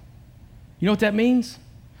honest. You know what that means?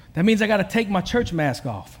 That means I got to take my church mask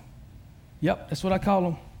off. Yep, that's what I call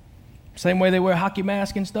them. Same way they wear hockey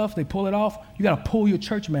masks and stuff, they pull it off. You got to pull your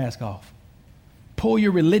church mask off. Pull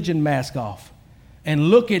your religion mask off. And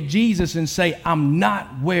look at Jesus and say, I'm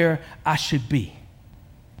not where I should be.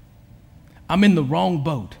 I'm in the wrong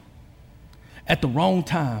boat, at the wrong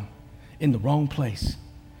time, in the wrong place,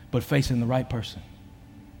 but facing the right person.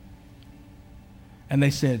 And they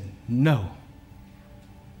said, no,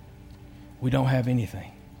 we don't have anything.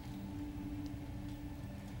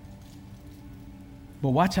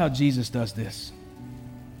 But watch how Jesus does this.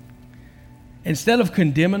 Instead of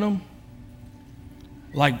condemning them,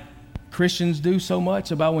 like Christians do so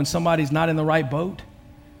much about when somebody's not in the right boat,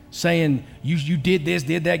 saying, you did this,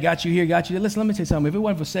 did that, got you here, got you there. Listen, let me tell you something. If it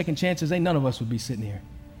wasn't for second chances, ain't none of us would be sitting here.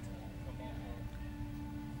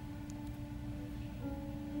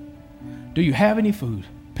 Do you have any food?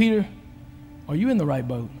 Peter, are you in the right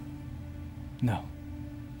boat? No.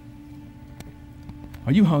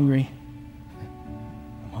 Are you hungry?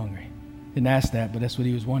 I'm hungry. Didn't ask that, but that's what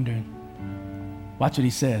he was wondering. Watch what he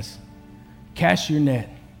says. Cast your net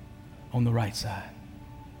on the right side.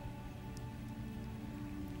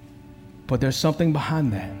 But there's something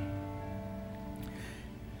behind that.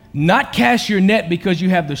 Not cast your net because you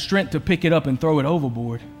have the strength to pick it up and throw it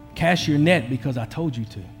overboard. Cast your net because I told you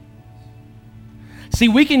to. See,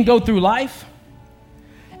 we can go through life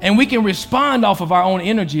and we can respond off of our own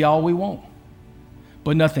energy all we want.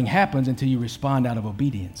 But nothing happens until you respond out of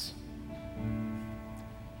obedience.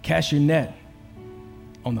 Cast your net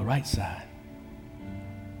on the right side.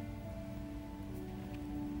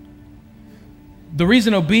 The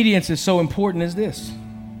reason obedience is so important is this.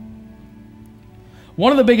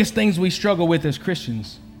 One of the biggest things we struggle with as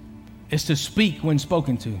Christians is to speak when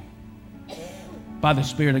spoken to by the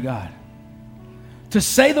Spirit of God. To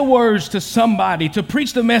say the words to somebody, to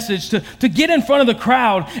preach the message, to get in front of the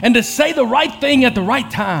crowd and to say the right thing at the right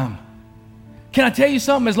time. Can I tell you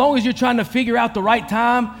something? As long as you're trying to figure out the right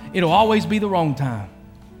time, it'll always be the wrong time.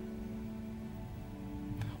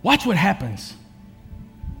 Watch what happens.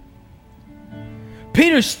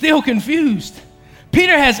 Peter's still confused.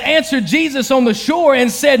 Peter has answered Jesus on the shore and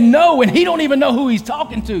said no, and he don't even know who he's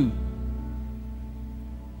talking to.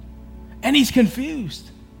 And he's confused.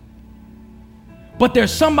 But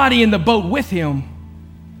there's somebody in the boat with him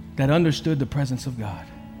that understood the presence of God.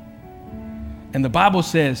 And the Bible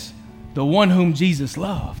says, the one whom Jesus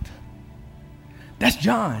loved. That's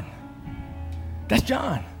John. That's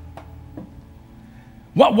John.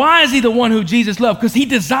 Why is he the one who Jesus loved? Because he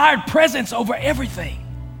desired presence over everything.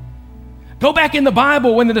 Go back in the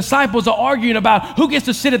Bible when the disciples are arguing about who gets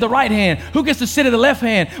to sit at the right hand, who gets to sit at the left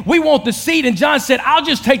hand. We want the seat, and John said, I'll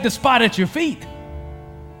just take the spot at your feet.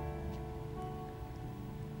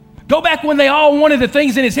 Go back when they all wanted the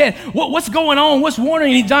things in his head. What's going on? What's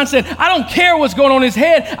wondering? And John said, I don't care what's going on in his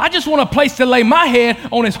head. I just want a place to lay my head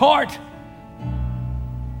on his heart.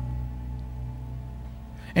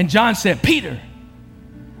 And John said, Peter,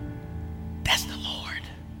 that's the Lord.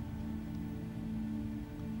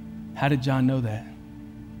 How did John know that?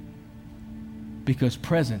 Because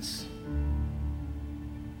presence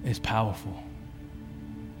is powerful.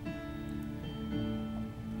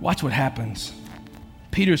 Watch what happens.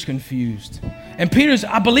 Peter's confused. And Peter's,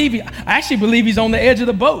 I actually believe he's on the edge of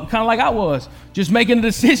the boat, kind of like I was, just making a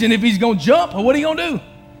decision if he's going to jump or what he going to do.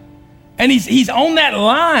 And he's on that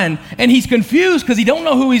line, and he's confused because he don't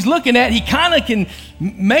know who he's looking at. He kind of can,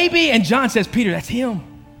 maybe, and John says, Peter, that's him.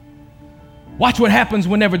 Watch what happens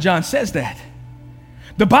whenever John says that.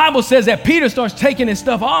 The Bible says that Peter starts taking his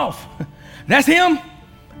stuff off. That's him.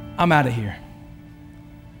 I'm out of here.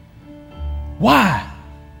 Why?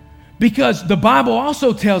 Because the Bible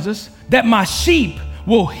also tells us that my sheep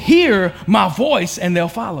will hear my voice and they'll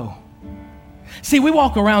follow. See, we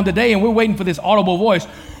walk around today and we're waiting for this audible voice.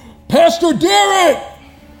 Pastor Derrick,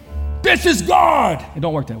 this is God. It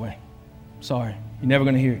don't work that way. Sorry, you're never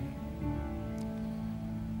going to hear it.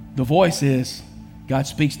 The voice is God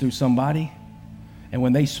speaks through somebody, and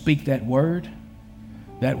when they speak that word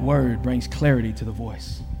brings clarity to the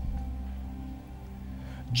voice.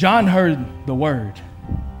 John heard the word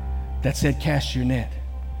that said, cast your net.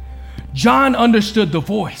 John understood the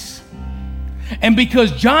voice. And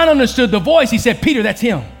because John understood the voice, he said, Peter, that's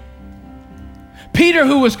him. Peter,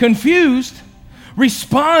 who was confused,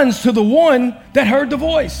 responds to the one that heard the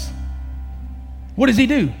voice. What does he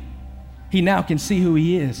do? He now can see who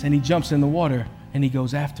he is, and he jumps in the water and he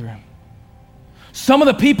goes after him. Some of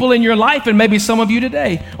the people in your life, and maybe some of you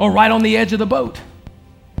today, are right on the edge of the boat.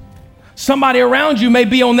 Somebody around you may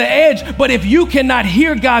be on the edge, but if you cannot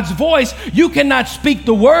hear God's voice, you cannot speak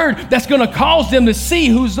the word that's going to cause them to see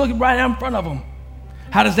who's looking right out in front of them.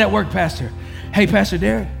 How does that work, Pastor? Hey, Pastor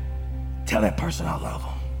Derrick, tell that person I love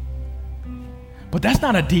them. But that's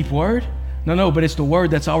not a deep word. No, but it's the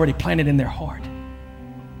word that's already planted in their heart.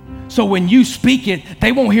 So when you speak it,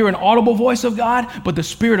 they won't hear an audible voice of God, but the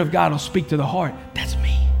Spirit of God will speak to the heart. That's me.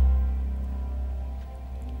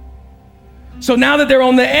 So now that they're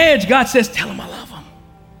on the edge, God says, tell them I love them.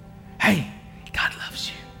 Hey, God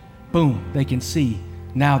loves you. Boom, they can see.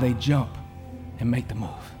 Now they jump and make the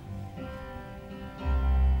move.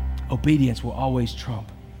 Obedience will always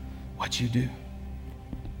trump what you do.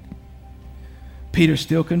 Peter's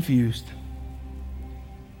still confused.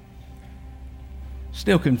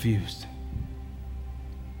 Still confused.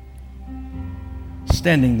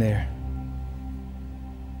 Standing there.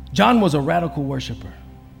 John was a radical worshiper.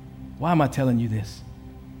 Why am I telling you this?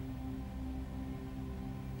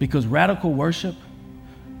 Because radical worship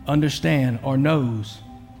understands or knows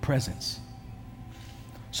presence.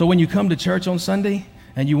 So when you come to church on Sunday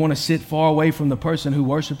and you want to sit far away from the person who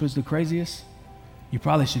worships the craziest, you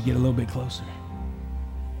probably should get a little bit closer.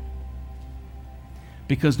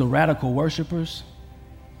 Because the radical worshipers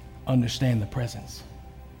understand the presence.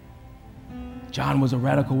 John was a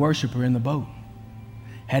radical worshiper in the boat.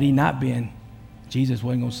 Had he not been, Peter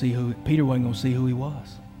wasn't going to see who he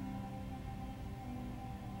was.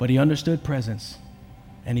 But he understood presence,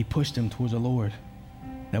 and he pushed him towards a Lord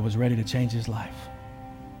that was ready to change his life.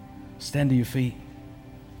 Stand to your feet.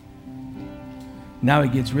 Now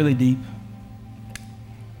it gets really deep.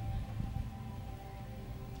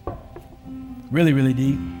 Really, really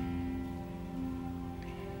deep.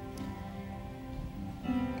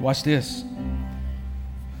 Watch this.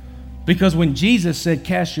 Because when Jesus said,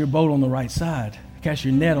 cast your boat on the right side, cast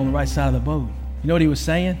your net on the right side of the boat, you know what he was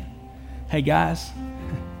saying? Hey guys,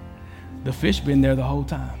 the fish been there the whole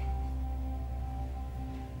time.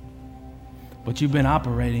 But you've been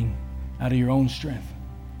operating out of your own strength.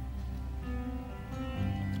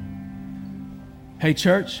 Hey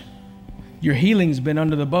church, your healing's been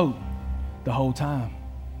under the boat the whole time.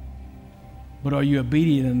 But are you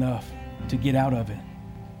obedient enough to get out of it?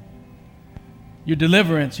 Your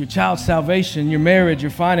deliverance, your child's salvation, your marriage, your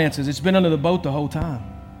finances, it's been under the boat the whole time.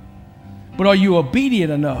 But are you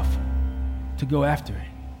obedient enough to go after it?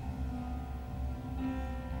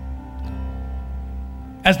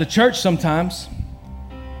 As the church sometimes,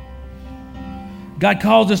 God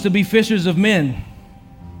calls us to be fishers of men.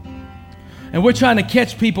 And we're trying to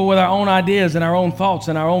catch people with our own ideas and our own thoughts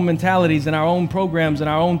and our own mentalities and our own programs and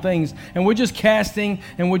our own things. And we're just casting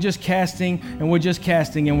and we're just casting and we're just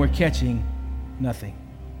casting and we're catching nothing.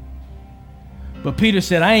 But Peter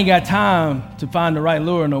said, I ain't got time to find the right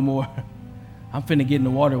lure no more. I'm finna get in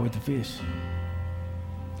the water with the fish.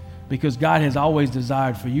 Because God has always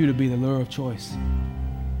desired for you to be the lure of choice.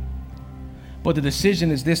 But the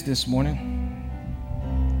decision is this morning.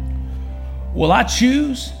 Will I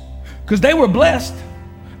choose? Because they were blessed.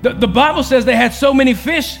 The Bible says they had so many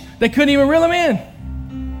fish, they couldn't even reel them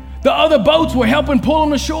in. The other boats were helping pull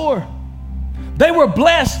them ashore. They were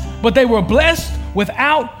blessed, but they were blessed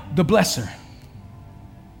without the blesser.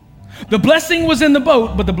 The blessing was in the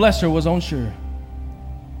boat, but the blesser was on shore.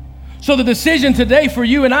 So the decision today for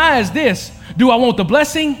you and I is this: do I want the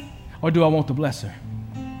blessing or do I want the blesser?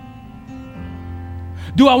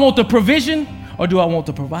 Do I want the provision or do I want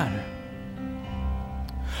the provider?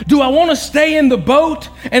 Do I want to stay in the boat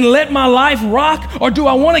and let my life rock, or do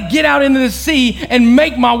I want to get out into the sea and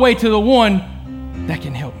make my way to the one that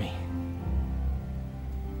can help me?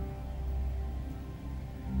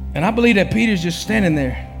 And I believe that Peter's just standing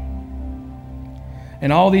there,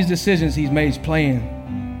 and all these decisions he's made is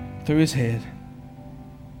playing through his head.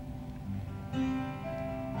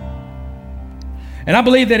 And I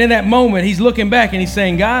believe that in that moment he's looking back and he's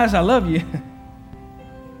saying, guys, I love you.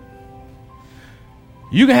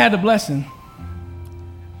 You can have the blessing,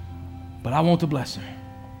 but I want the blesser.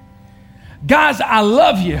 Guys, I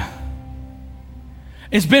love you.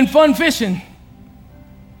 It's been fun fishing.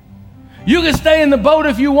 You can stay in the boat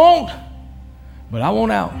if you want, but I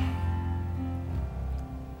want out.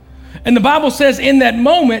 And the Bible says in that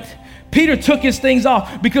moment, Peter took his things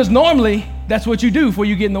off, because normally that's what you do before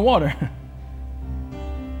you get in the water.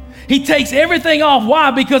 He takes everything off.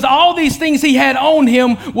 Why? Because all these things he had on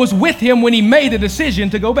him was with him when he made the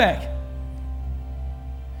decision to go back.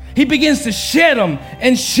 He begins to shed them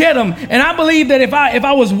and shed them. And I believe that if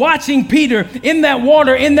I was watching Peter in that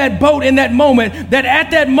water, in that boat, in that moment, that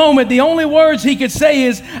at that moment, the only words he could say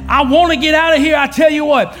is, I want to get out of here. I tell you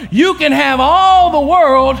what, you can have all the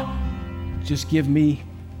world. Just give me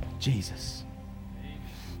Jesus.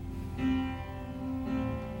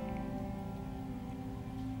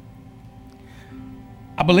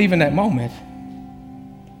 I believe in that moment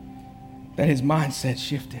that his mindset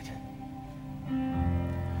shifted.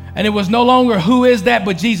 And it was no longer, who is that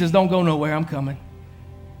but Jesus? Don't go nowhere, I'm coming.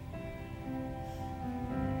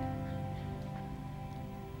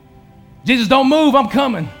 Jesus, don't move, I'm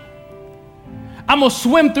coming. I'm going to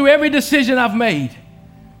swim through every decision I've made.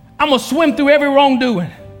 I'm going to swim through every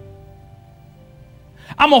wrongdoing.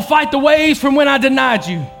 I'm going to fight the waves from when I denied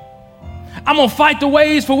you. I'm going to fight the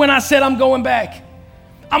waves for when I said I'm going back.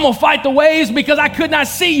 I'm going to fight the waves because I could not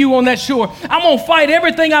see you on that shore. I'm going to fight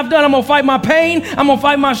everything I've done. I'm going to fight my pain. I'm going to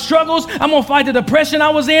fight my struggles. I'm going to fight the depression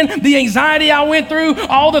I was in, the anxiety I went through,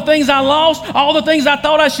 all the things I lost, all the things I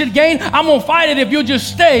thought I should gain. I'm going to fight it if you'll just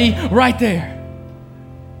stay right there.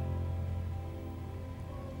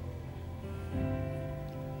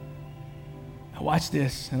 Now watch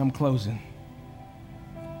this, and I'm closing.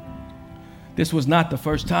 This was not the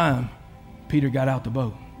first time Peter got out the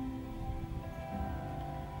boat.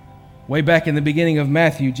 Way back in the beginning of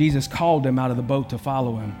Matthew, Jesus called him out of the boat to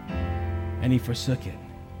follow him, and he forsook it.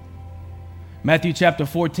 Matthew chapter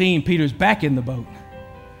 14, Peter's back in the boat,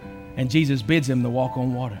 and Jesus bids him to walk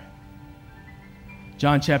on water.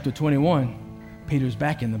 John chapter 21, Peter's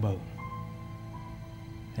back in the boat,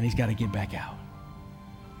 and he's got to get back out.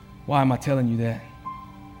 Why am I telling you that?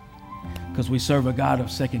 Because we serve a God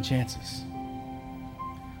of second chances.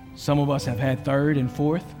 Some of us have had third and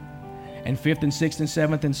fourth, and fifth and sixth and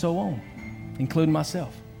seventh and so on, including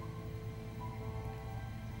myself.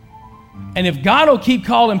 And if God will keep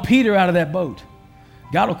calling Peter out of that boat,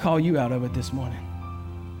 God will call you out of it this morning.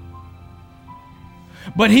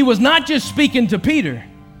 But he was not just speaking to Peter,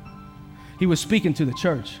 he was speaking to the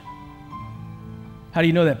church. How do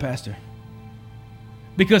you know that, Pastor?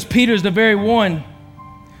 Because Peter's the very one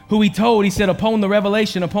who he said, upon the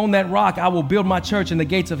revelation, upon that rock, I will build my church, and the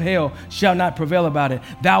gates of hell shall not prevail about it.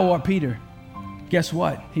 Thou art Peter. Guess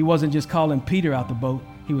what? He wasn't just calling Peter out the boat.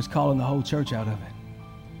 He was calling the whole church out of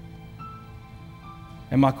it.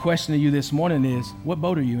 And my question to you this morning is, what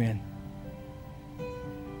boat are you in?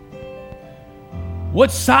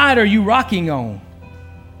 What side are you rocking on?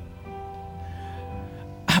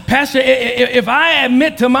 Pastor, if I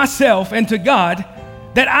admit to myself and to God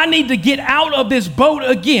that I need to get out of this boat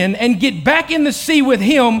again and get back in the sea with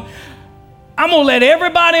him, I'm going to let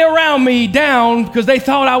everybody around me down because they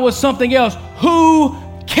thought I was something else. Who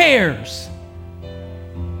cares?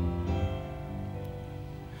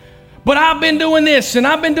 But I've been doing this and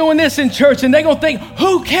I've been doing this in church, and they're going to think,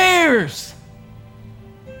 who cares?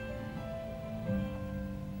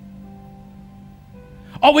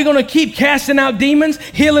 Are we going to keep casting out demons,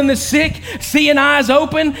 healing the sick, seeing eyes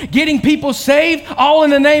open, getting people saved, all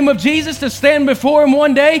in the name of Jesus, to stand before him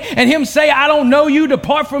one day and him say, I don't know you,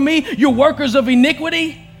 depart from me, you workers of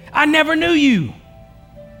iniquity? I never knew you.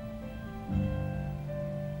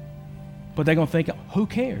 But they're going to think, who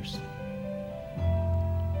cares?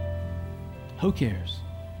 Who cares?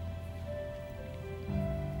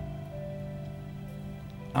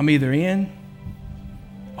 I'm either in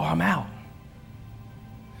or I'm out.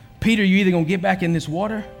 Peter, you're either going to get back in this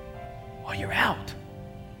water or you're out.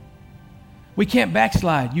 We can't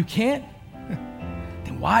backslide. You can't?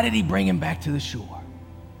 Then why did he bring him back to the shore?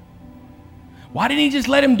 Why didn't he just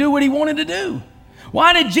let him do what he wanted to do?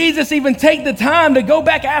 Why did Jesus even take the time to go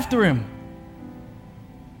back after him?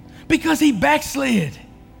 Because he backslid.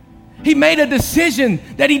 He made a decision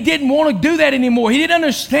that he didn't want to do that anymore. He didn't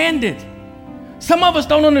understand it. Some of us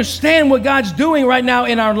don't understand what God's doing right now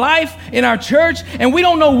in our life, in our church, and we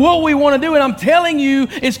don't know what we want to do. And I'm telling you,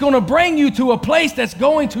 it's going to bring you to a place that's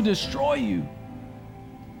going to destroy you.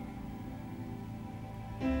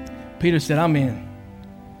 Peter said, I'm in.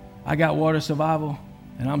 I got water survival,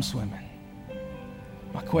 and I'm swimming.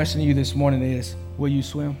 My question to you this morning is, will you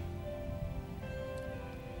swim?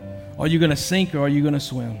 Are you going to sink or are you going to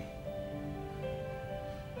swim?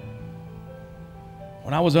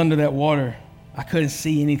 When I was under that water, I couldn't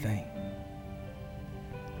see anything.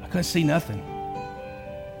 I couldn't see nothing.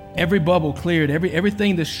 Every bubble cleared.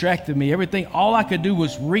 Everything distracted me. All I could do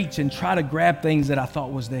was reach and try to grab things that I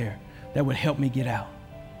thought was there that would help me get out.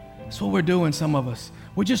 That's what we're doing, some of us.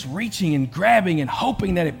 We're just reaching and grabbing and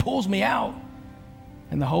hoping that it pulls me out.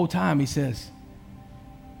 And the whole time he says,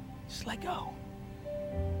 just let go.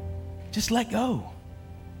 Just let go.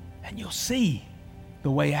 And you'll see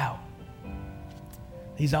the way out.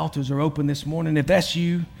 These altars are open this morning. If that's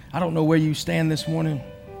you, I don't know where you stand this morning,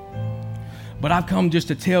 but I've come just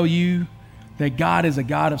to tell you that God is a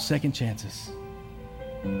God of second chances.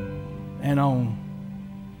 And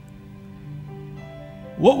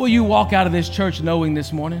what will you walk out of this church knowing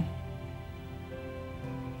this morning?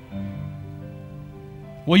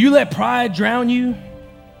 Will you let pride drown you?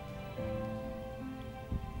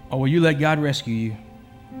 Or will you let God rescue you?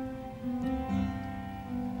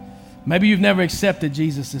 Maybe you've never accepted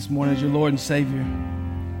Jesus this morning as your Lord and Savior.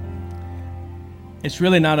 It's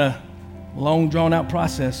really not a long, drawn-out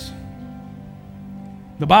process.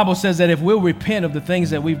 The Bible says that if we'll repent of the things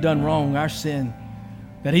that we've done wrong, our sin,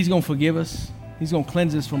 that he's going to forgive us. He's going to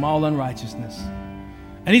cleanse us from all unrighteousness.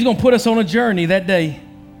 And he's going to put us on a journey that day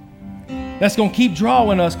that's going to keep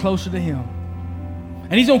drawing us closer to him.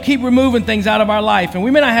 And he's going to keep removing things out of our life. And we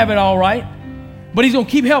may not have it all right, but he's going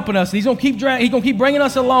to keep helping us. He's going to keep bringing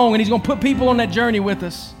us along, and he's going to put people on that journey with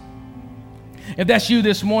us. If that's you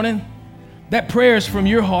this morning, that prayer is from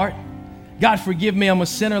your heart. God, forgive me. I'm a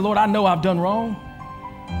sinner. Lord, I know I've done wrong,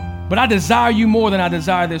 but I desire you more than I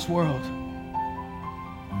desire this world.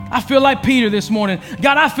 I feel like Peter this morning.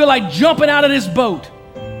 God, I feel like jumping out of this boat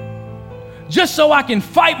just so I can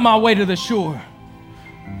fight my way to the shore.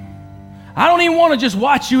 I don't even want to just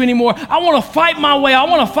watch you anymore. I want to fight my way. I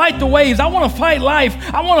want to fight the waves. I want to fight life.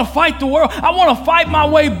 I want to fight the world. I want to fight my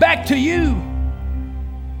way back to you.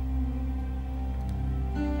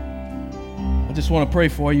 I just want to pray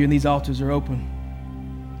for you, and these altars are open.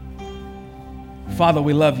 Father,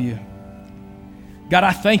 we love you. God,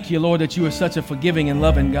 I thank you, Lord, that you are such a forgiving and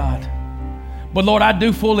loving God. But Lord, I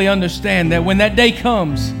do fully understand that when that day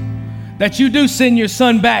comes, that you do send your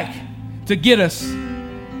son back to get us.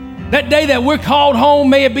 That day that we're called home,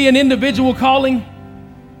 may it be an individual calling.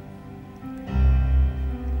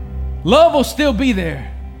 Love will still be there.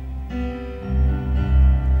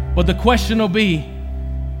 But the question will be,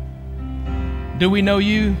 do we know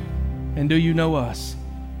you and do you know us?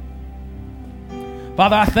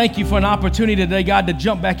 Father, I thank you for an opportunity today, God, to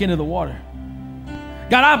jump back into the water.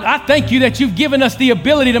 God, I thank you that you've given us the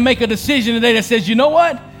ability to make a decision today that says, you know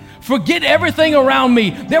what? Forget everything around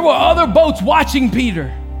me. There were other boats watching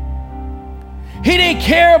Peter. He didn't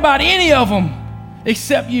care about any of them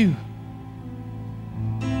except you.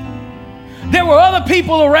 There were other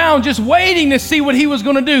people around just waiting to see what he was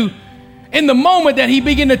going to do. In the moment that he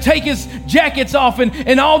began to take his jackets off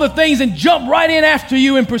and all the things and jump right in after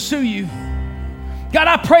you and pursue you. God,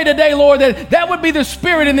 I pray today, Lord, that would be the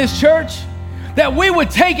spirit in this church. that we would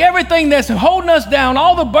take everything that's holding us down,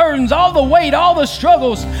 all the burdens, all the weight, all the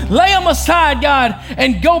struggles, lay them aside, God,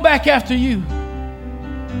 and go back after you.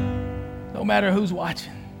 No matter who's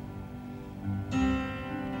watching.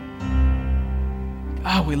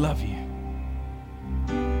 God, we love you.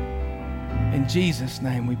 In Jesus'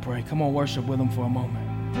 name we pray. Come on, worship with him for a moment.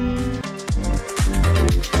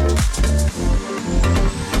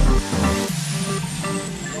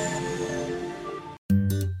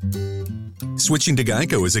 Switching to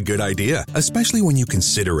Geico is a good idea, especially when you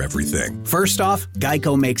consider everything. First off,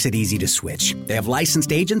 Geico makes it easy to switch. They have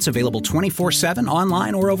licensed agents available 24/7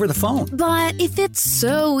 online or over the phone. But if it's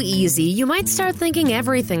so easy, you might start thinking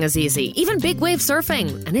everything is easy, even big wave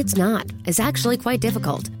surfing. And it's not. It's actually quite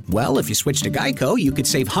difficult. Well, if you switch to Geico, you could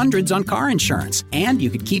save hundreds on car insurance. And you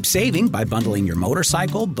could keep saving by bundling your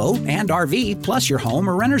motorcycle, boat, and RV, plus your home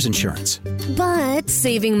or renter's insurance. But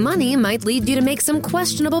saving money might lead you to make some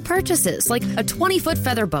questionable purchases, like a 20-foot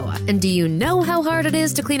feather boa. And do you know how hard it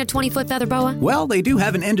is to clean a 20-foot feather boa? Well, they do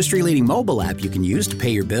have an industry-leading mobile app you can use to pay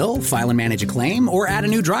your bill, file and manage a claim, or add a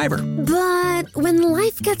new driver. But when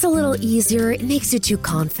life gets a little easier, it makes you too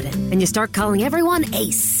confident. And you start calling everyone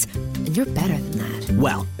Ace. And you're better than that.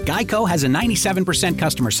 Well, Geico has a 97%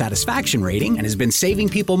 customer satisfaction rating and has been saving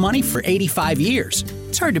people money for 85 years.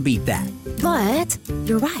 It's hard to beat that. But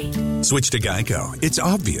you're right. Switch to Geico. It's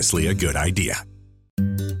obviously a good idea.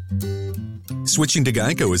 Switching to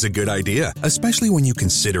Geico is a good idea, especially when you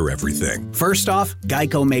consider everything. First off,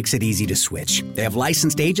 Geico makes it easy to switch. They have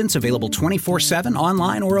licensed agents available 24/7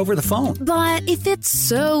 online or over the phone. But if it's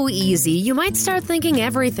so easy, you might start thinking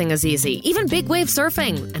everything is easy, even big wave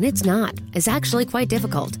surfing. And it's not. It's actually quite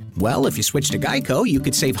difficult. Well, if you switch to Geico, you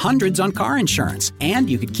could save hundreds on car insurance. And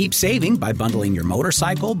you could keep saving by bundling your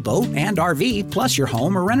motorcycle, boat, and RV, plus your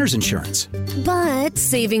home or renter's insurance. But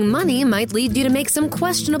saving money might lead you to make some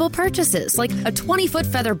questionable purchases, like a 20-foot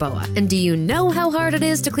feather boa. And do you know how hard it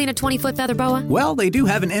is to clean a 20-foot feather boa? Well, they do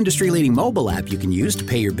have an industry-leading mobile app you can use to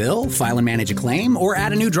pay your bill, file and manage a claim, or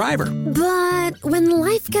add a new driver. But when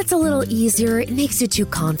life gets a little easier, it makes you too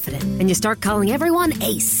confident. And you start calling everyone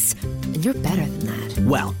Ace. And you're better than that.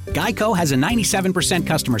 Well, Geico has a 97%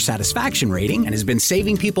 customer satisfaction rating and has been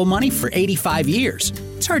saving people money for 85 years.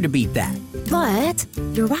 It's hard to beat that. But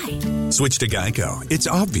you're right. Switch to Geico. It's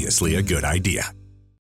obviously a good idea.